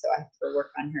lot, so I have to go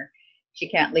work on her. She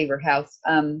can't leave her house.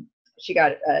 She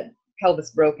got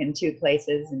pelvis broke in 2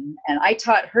 places, and I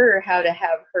taught her how to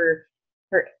have her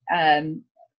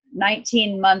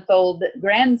 19-month-old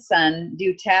grandson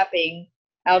do tapping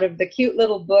out of the cute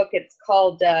little book. It's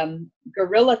called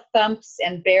Gorilla Thumps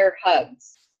and Bear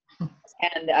Hugs.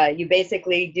 And you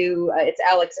basically do, it's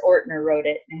Alex Ortner wrote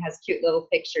it, and it has cute little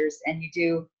pictures. And you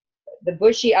do the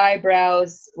bushy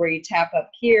eyebrows, where you tap up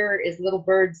here is little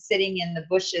birds sitting in the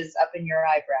bushes up in your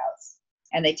eyebrows,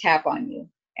 and they tap on you.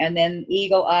 And then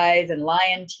eagle eyes and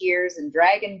lion tears and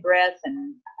dragon breath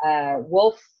and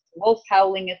wolf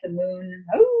howling at the moon,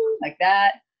 oh, like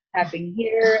that, tapping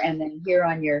here, and then here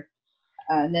on your,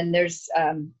 and then there's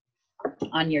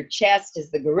on your chest is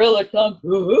the gorilla thump,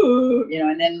 you know,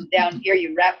 and then down here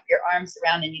you wrap your arms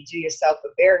around and you do yourself a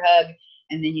bear hug,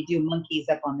 and then you do monkeys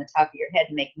up on the top of your head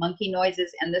and make monkey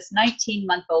noises. And this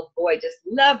 19-month-old boy just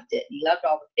loved it. He loved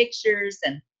all the pictures,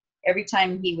 and every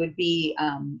time he would be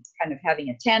kind of having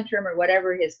a tantrum or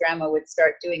whatever, his grandma would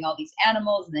start doing all these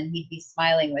animals, and then he'd be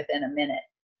smiling within a minute.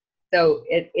 So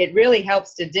it really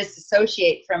helps to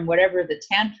disassociate from whatever the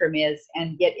tantrum is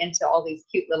and get into all these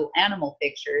cute little animal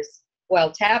pictures while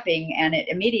tapping, and it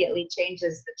immediately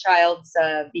changes the child's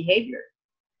behavior.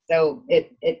 So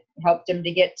it helped him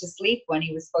to get to sleep when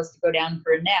he was supposed to go down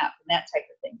for a nap and that type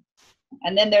of thing.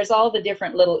 And then there's all the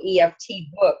different little EFT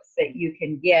books that you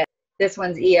can get. This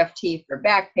one's EFT for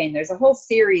back pain. There's a whole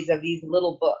series of these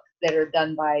little books that are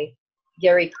done by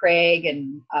Gary Craig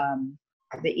and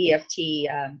the EFT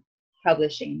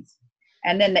publishings.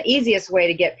 And then the easiest way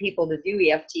to get people to do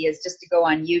EFT is just to go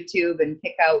on YouTube and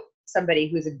pick out somebody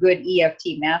who's a good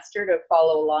EFT master to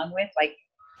follow along with. Like,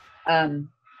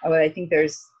 I think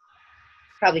there's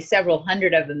probably several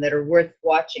hundred of them that are worth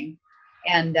watching.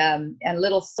 And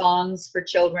little songs for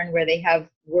children where they have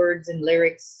words and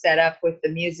lyrics set up with the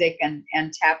music and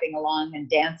tapping along and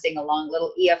dancing along,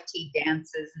 little EFT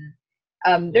dances.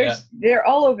 And they're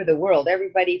all over the world.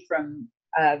 Everybody from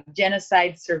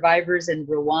genocide survivors in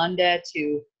Rwanda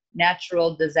to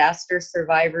natural disaster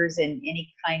survivors in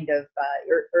any kind of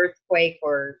earthquake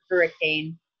or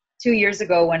hurricane. 2 years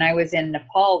ago when I was in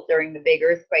Nepal during the big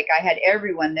earthquake, I had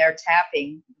everyone there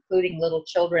tapping, including little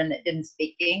children that didn't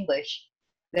speak English,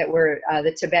 that were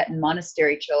the Tibetan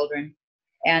monastery children.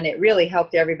 And it really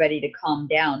helped everybody to calm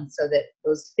down, so that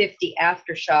those 50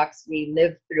 aftershocks we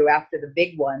lived through after the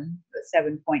big one, the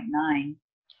 7.9,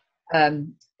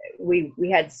 we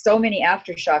had so many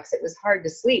aftershocks, it was hard to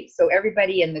sleep. So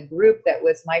everybody in the group that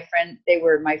was my friend, they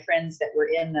were my friends that were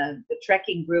in the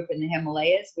trekking group in the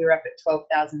Himalayas. We were up at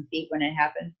 12,000 feet when it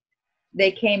happened.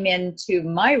 They came into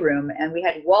my room, and we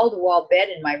had wall-to-wall bed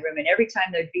in my room. And every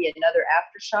time there'd be another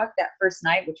aftershock that first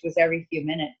night, which was every few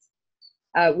minutes,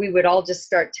 we would all just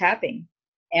start tapping.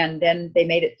 And then they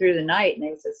made it through the night, and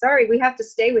they said, sorry, we have to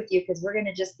stay with you because we're going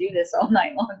to just do this all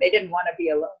night long. They didn't want to be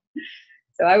alone.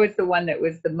 So I was the one that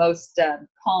was the most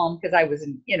calm, because I was,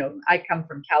 I come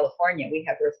from California. We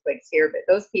have earthquakes here, but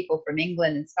those people from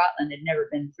England and Scotland had never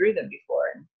been through them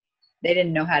before, and they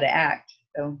didn't know how to act.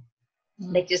 So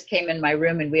they just came in my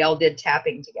room, and we all did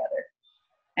tapping together.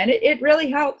 And it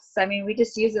really helps. I mean, we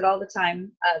just use it all the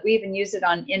time. We even use it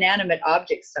on inanimate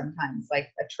objects sometimes, like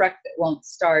a truck that won't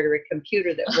start or a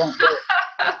computer that won't work.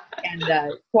 And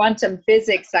quantum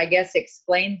physics, I guess,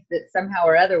 explains that somehow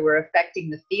or other we're affecting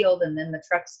the field, and then the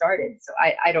truck started. So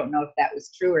I don't know if that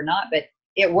was true or not, but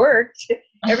it worked.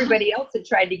 Everybody else had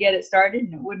tried to get it started,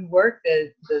 and it wouldn't work.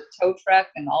 The tow truck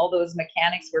and all those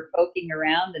mechanics were poking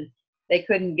around, and they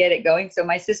couldn't get it going. So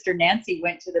my sister Nancy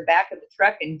went to the back of the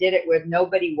truck and did it with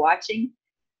nobody watching,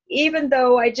 even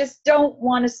though I just don't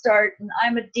want to start. And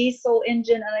I'm a diesel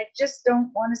engine, and I just don't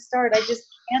want to start. I just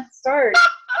can't start.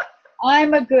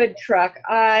 I'm a good truck.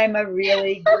 I'm a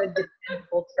really good,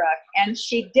 dependable truck. And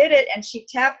she did it, and she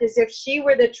tapped as if she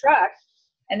were the truck.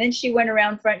 And then she went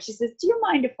around front. She says, do you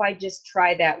mind if I just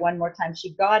try that one more time?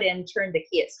 She got in, turned the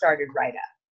key, it started right up.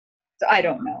 So I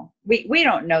don't know. We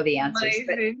don't know the answers.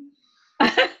 Amazing.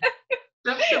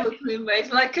 Absolutely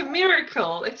amazing. Like a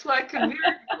miracle. It's like a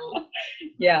miracle.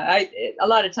 Yeah, a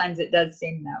lot of times it does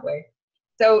seem that way.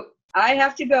 So I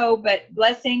have to go, but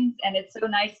blessings, and it's so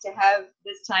nice to have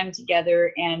this time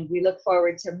together, and we look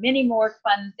forward to many more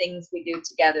fun things we do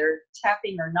together,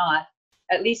 tapping or not.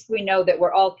 At least we know that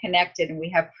we're all connected, and we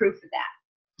have proof of that.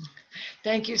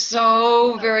 Thank you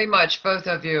so very much, both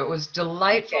of you. It was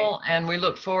delightful, and we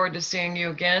look forward to seeing you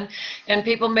again. And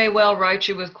people may well write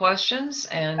you with questions,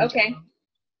 and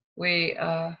we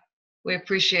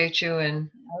appreciate you, and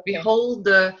behold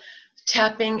the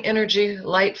tapping energy,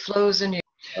 light flows in you.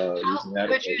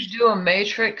 Could you do a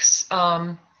matrix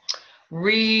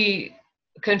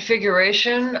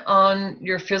reconfiguration on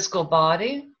your physical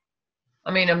body?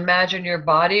 I mean, imagine your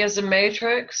body as a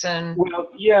matrix and. Well,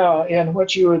 yeah, and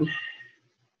what you would,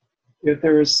 if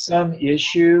there is some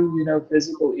issue, you know,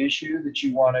 physical issue that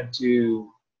you wanted to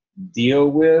deal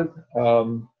with,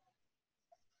 or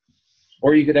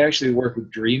you could actually work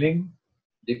with dreaming,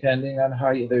 depending on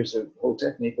how you, there's a whole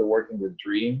technique of working with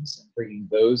dreams and bringing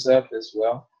those up as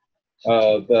well.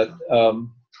 But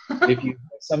if you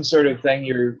have some sort of thing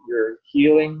you're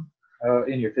healing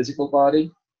in your physical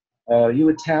body, you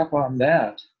would tap on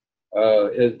that.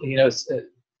 You know,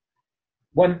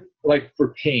 one, like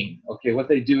for pain, okay, what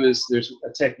they do is there's a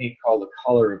technique called the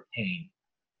color of pain.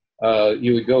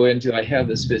 You would go into, I have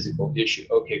this physical issue.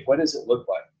 Okay, what does it look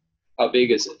like? How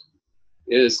big is it?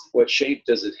 What shape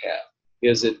does it have?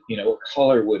 Is it, you know, what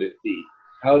color would it be?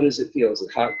 How does it feel? Is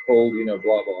it hot, cold, you know,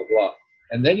 blah, blah, blah.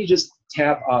 And then you just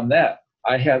tap on that.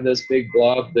 I have this big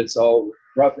blob that's all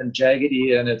rough and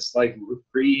jaggedy and it's like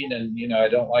green and, you know, I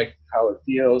don't like how it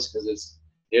feels because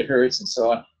it hurts and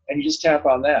so on. And you just tap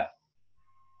on that,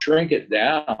 shrink it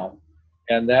down,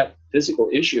 and that physical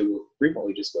issue will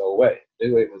frequently just go away.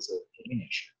 Anyway, it was a pain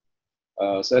issue.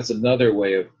 So that's another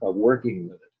way of working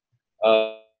with it.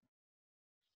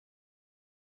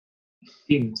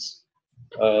 Teams,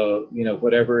 you know,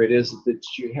 whatever it is that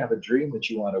you have a dream that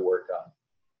you want to work on.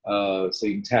 So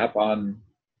you can tap on,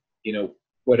 you know,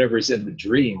 whatever's in the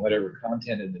dream, whatever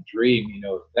content in the dream, you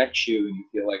know, affects you and you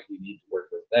feel like you need to work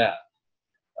with that.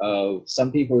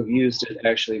 Some people have used it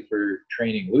actually for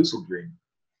training lucid dreaming.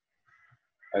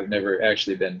 I've never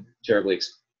actually been terribly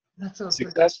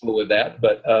successful with that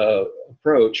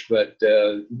approach, but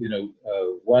you know,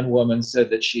 one woman said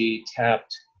that she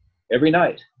tapped every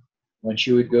night when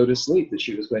she would go to sleep, that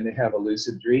she was going to have a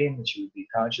lucid dream and she would be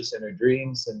conscious in her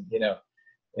dreams, and you know,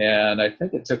 and I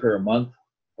think it took her a month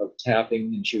of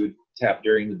tapping, and she would tap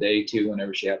during the day too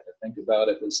whenever she had to think about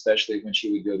it, especially when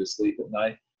she would go to sleep at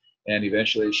night, and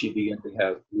eventually she began to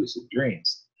have lucid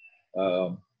dreams.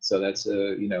 So that's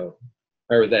you know, if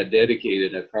I were that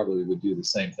dedicated, I probably would do the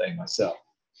same thing myself.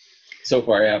 So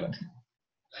far I haven't.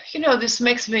 You know, this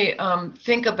makes me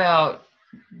think about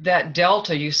that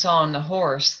delta you saw on the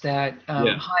horse, that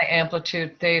high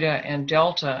amplitude theta and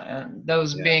delta, and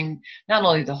those being not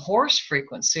only the horse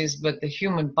frequencies, but the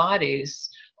human bodies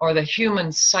or the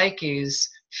human psyche's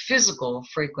physical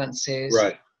frequencies.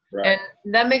 Right, right.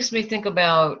 And that makes me think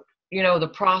about, you know, the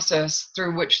process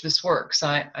through which this works.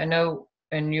 I know,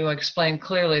 and you explained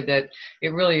clearly that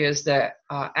it really is the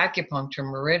acupuncture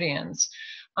meridians.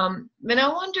 And I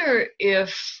wonder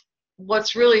if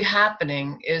what's really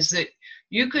happening is that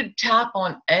you could tap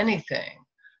on anything,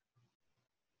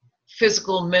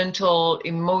 physical, mental,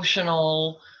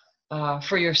 emotional,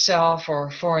 for yourself or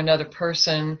for another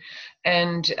person,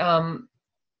 and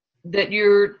that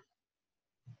you're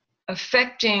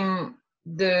affecting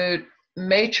the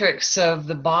matrix of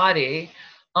the body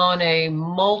on a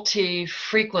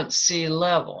multi-frequency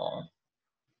level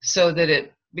so that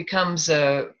it becomes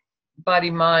a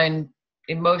body, mind,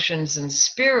 emotions, and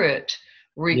spirit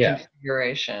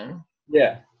reconfiguration.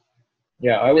 Yeah,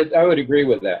 I would agree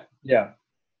with that. Yeah.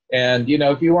 And you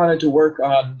know, if you wanted to work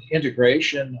on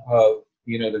integration of,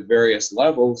 you know, the various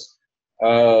levels,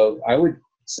 I would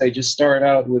say just start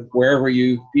out with wherever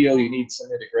you feel you need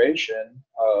some integration,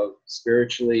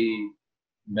 spiritually,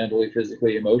 mentally,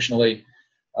 physically, emotionally,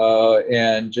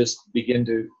 and just begin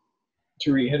to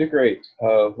reintegrate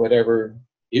whatever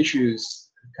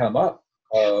issues come up,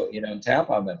 you know, and tap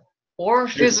on them. Or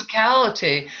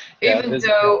physicality,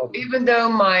 even though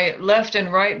my left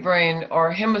and right brain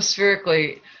are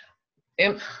hemispherically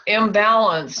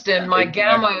imbalanced and my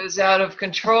gamma is out of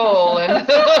control. And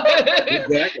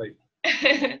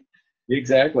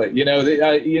Exactly. You know,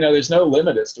 you know, there's no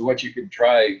limit as to what you can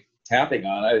try tapping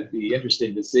on. It'd be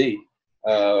interesting to see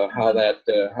how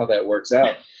that works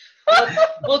out.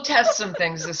 We'll test some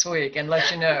things this week and let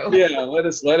you know. Yeah, let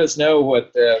us know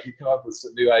what if you come up with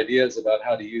some new ideas about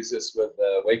how to use this with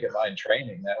Awakened Mind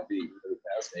training. That would be really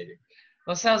fascinating.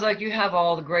 Well, it sounds like you have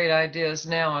all the great ideas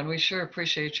now, and we sure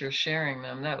appreciate your sharing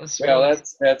them. That was well,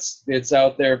 it's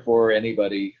out there for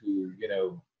anybody who, you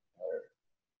know,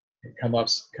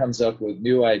 comes up with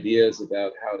new ideas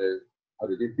about how to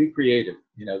be creative.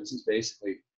 You know, this is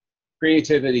basically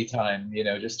creativity time. You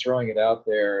know, just throwing it out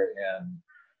there and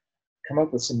come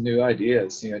up with some new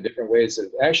ideas, you know, different ways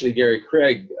of, actually Gary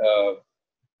Craig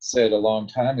said a long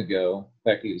time ago,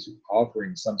 in fact, he was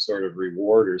offering some sort of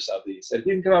reward or something. He said, if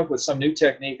you can come up with some new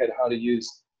technique on how to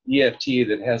use EFT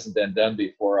that hasn't been done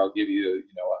before, I'll give you, you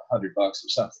know, $100 or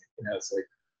something. You know, it's like,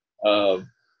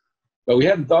 but we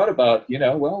hadn't thought about, you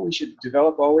know, well, we should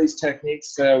develop all these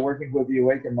techniques working with the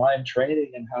Awakened Mind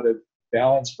training and how to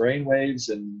balance brain waves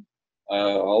and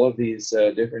all of these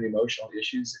different emotional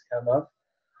issues that come up,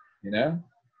 you know?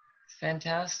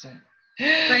 Fantastic.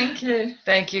 Thank you.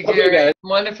 Thank you, Okay, Gary. guys.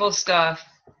 Wonderful stuff.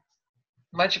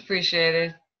 Much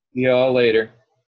appreciated. See you all later.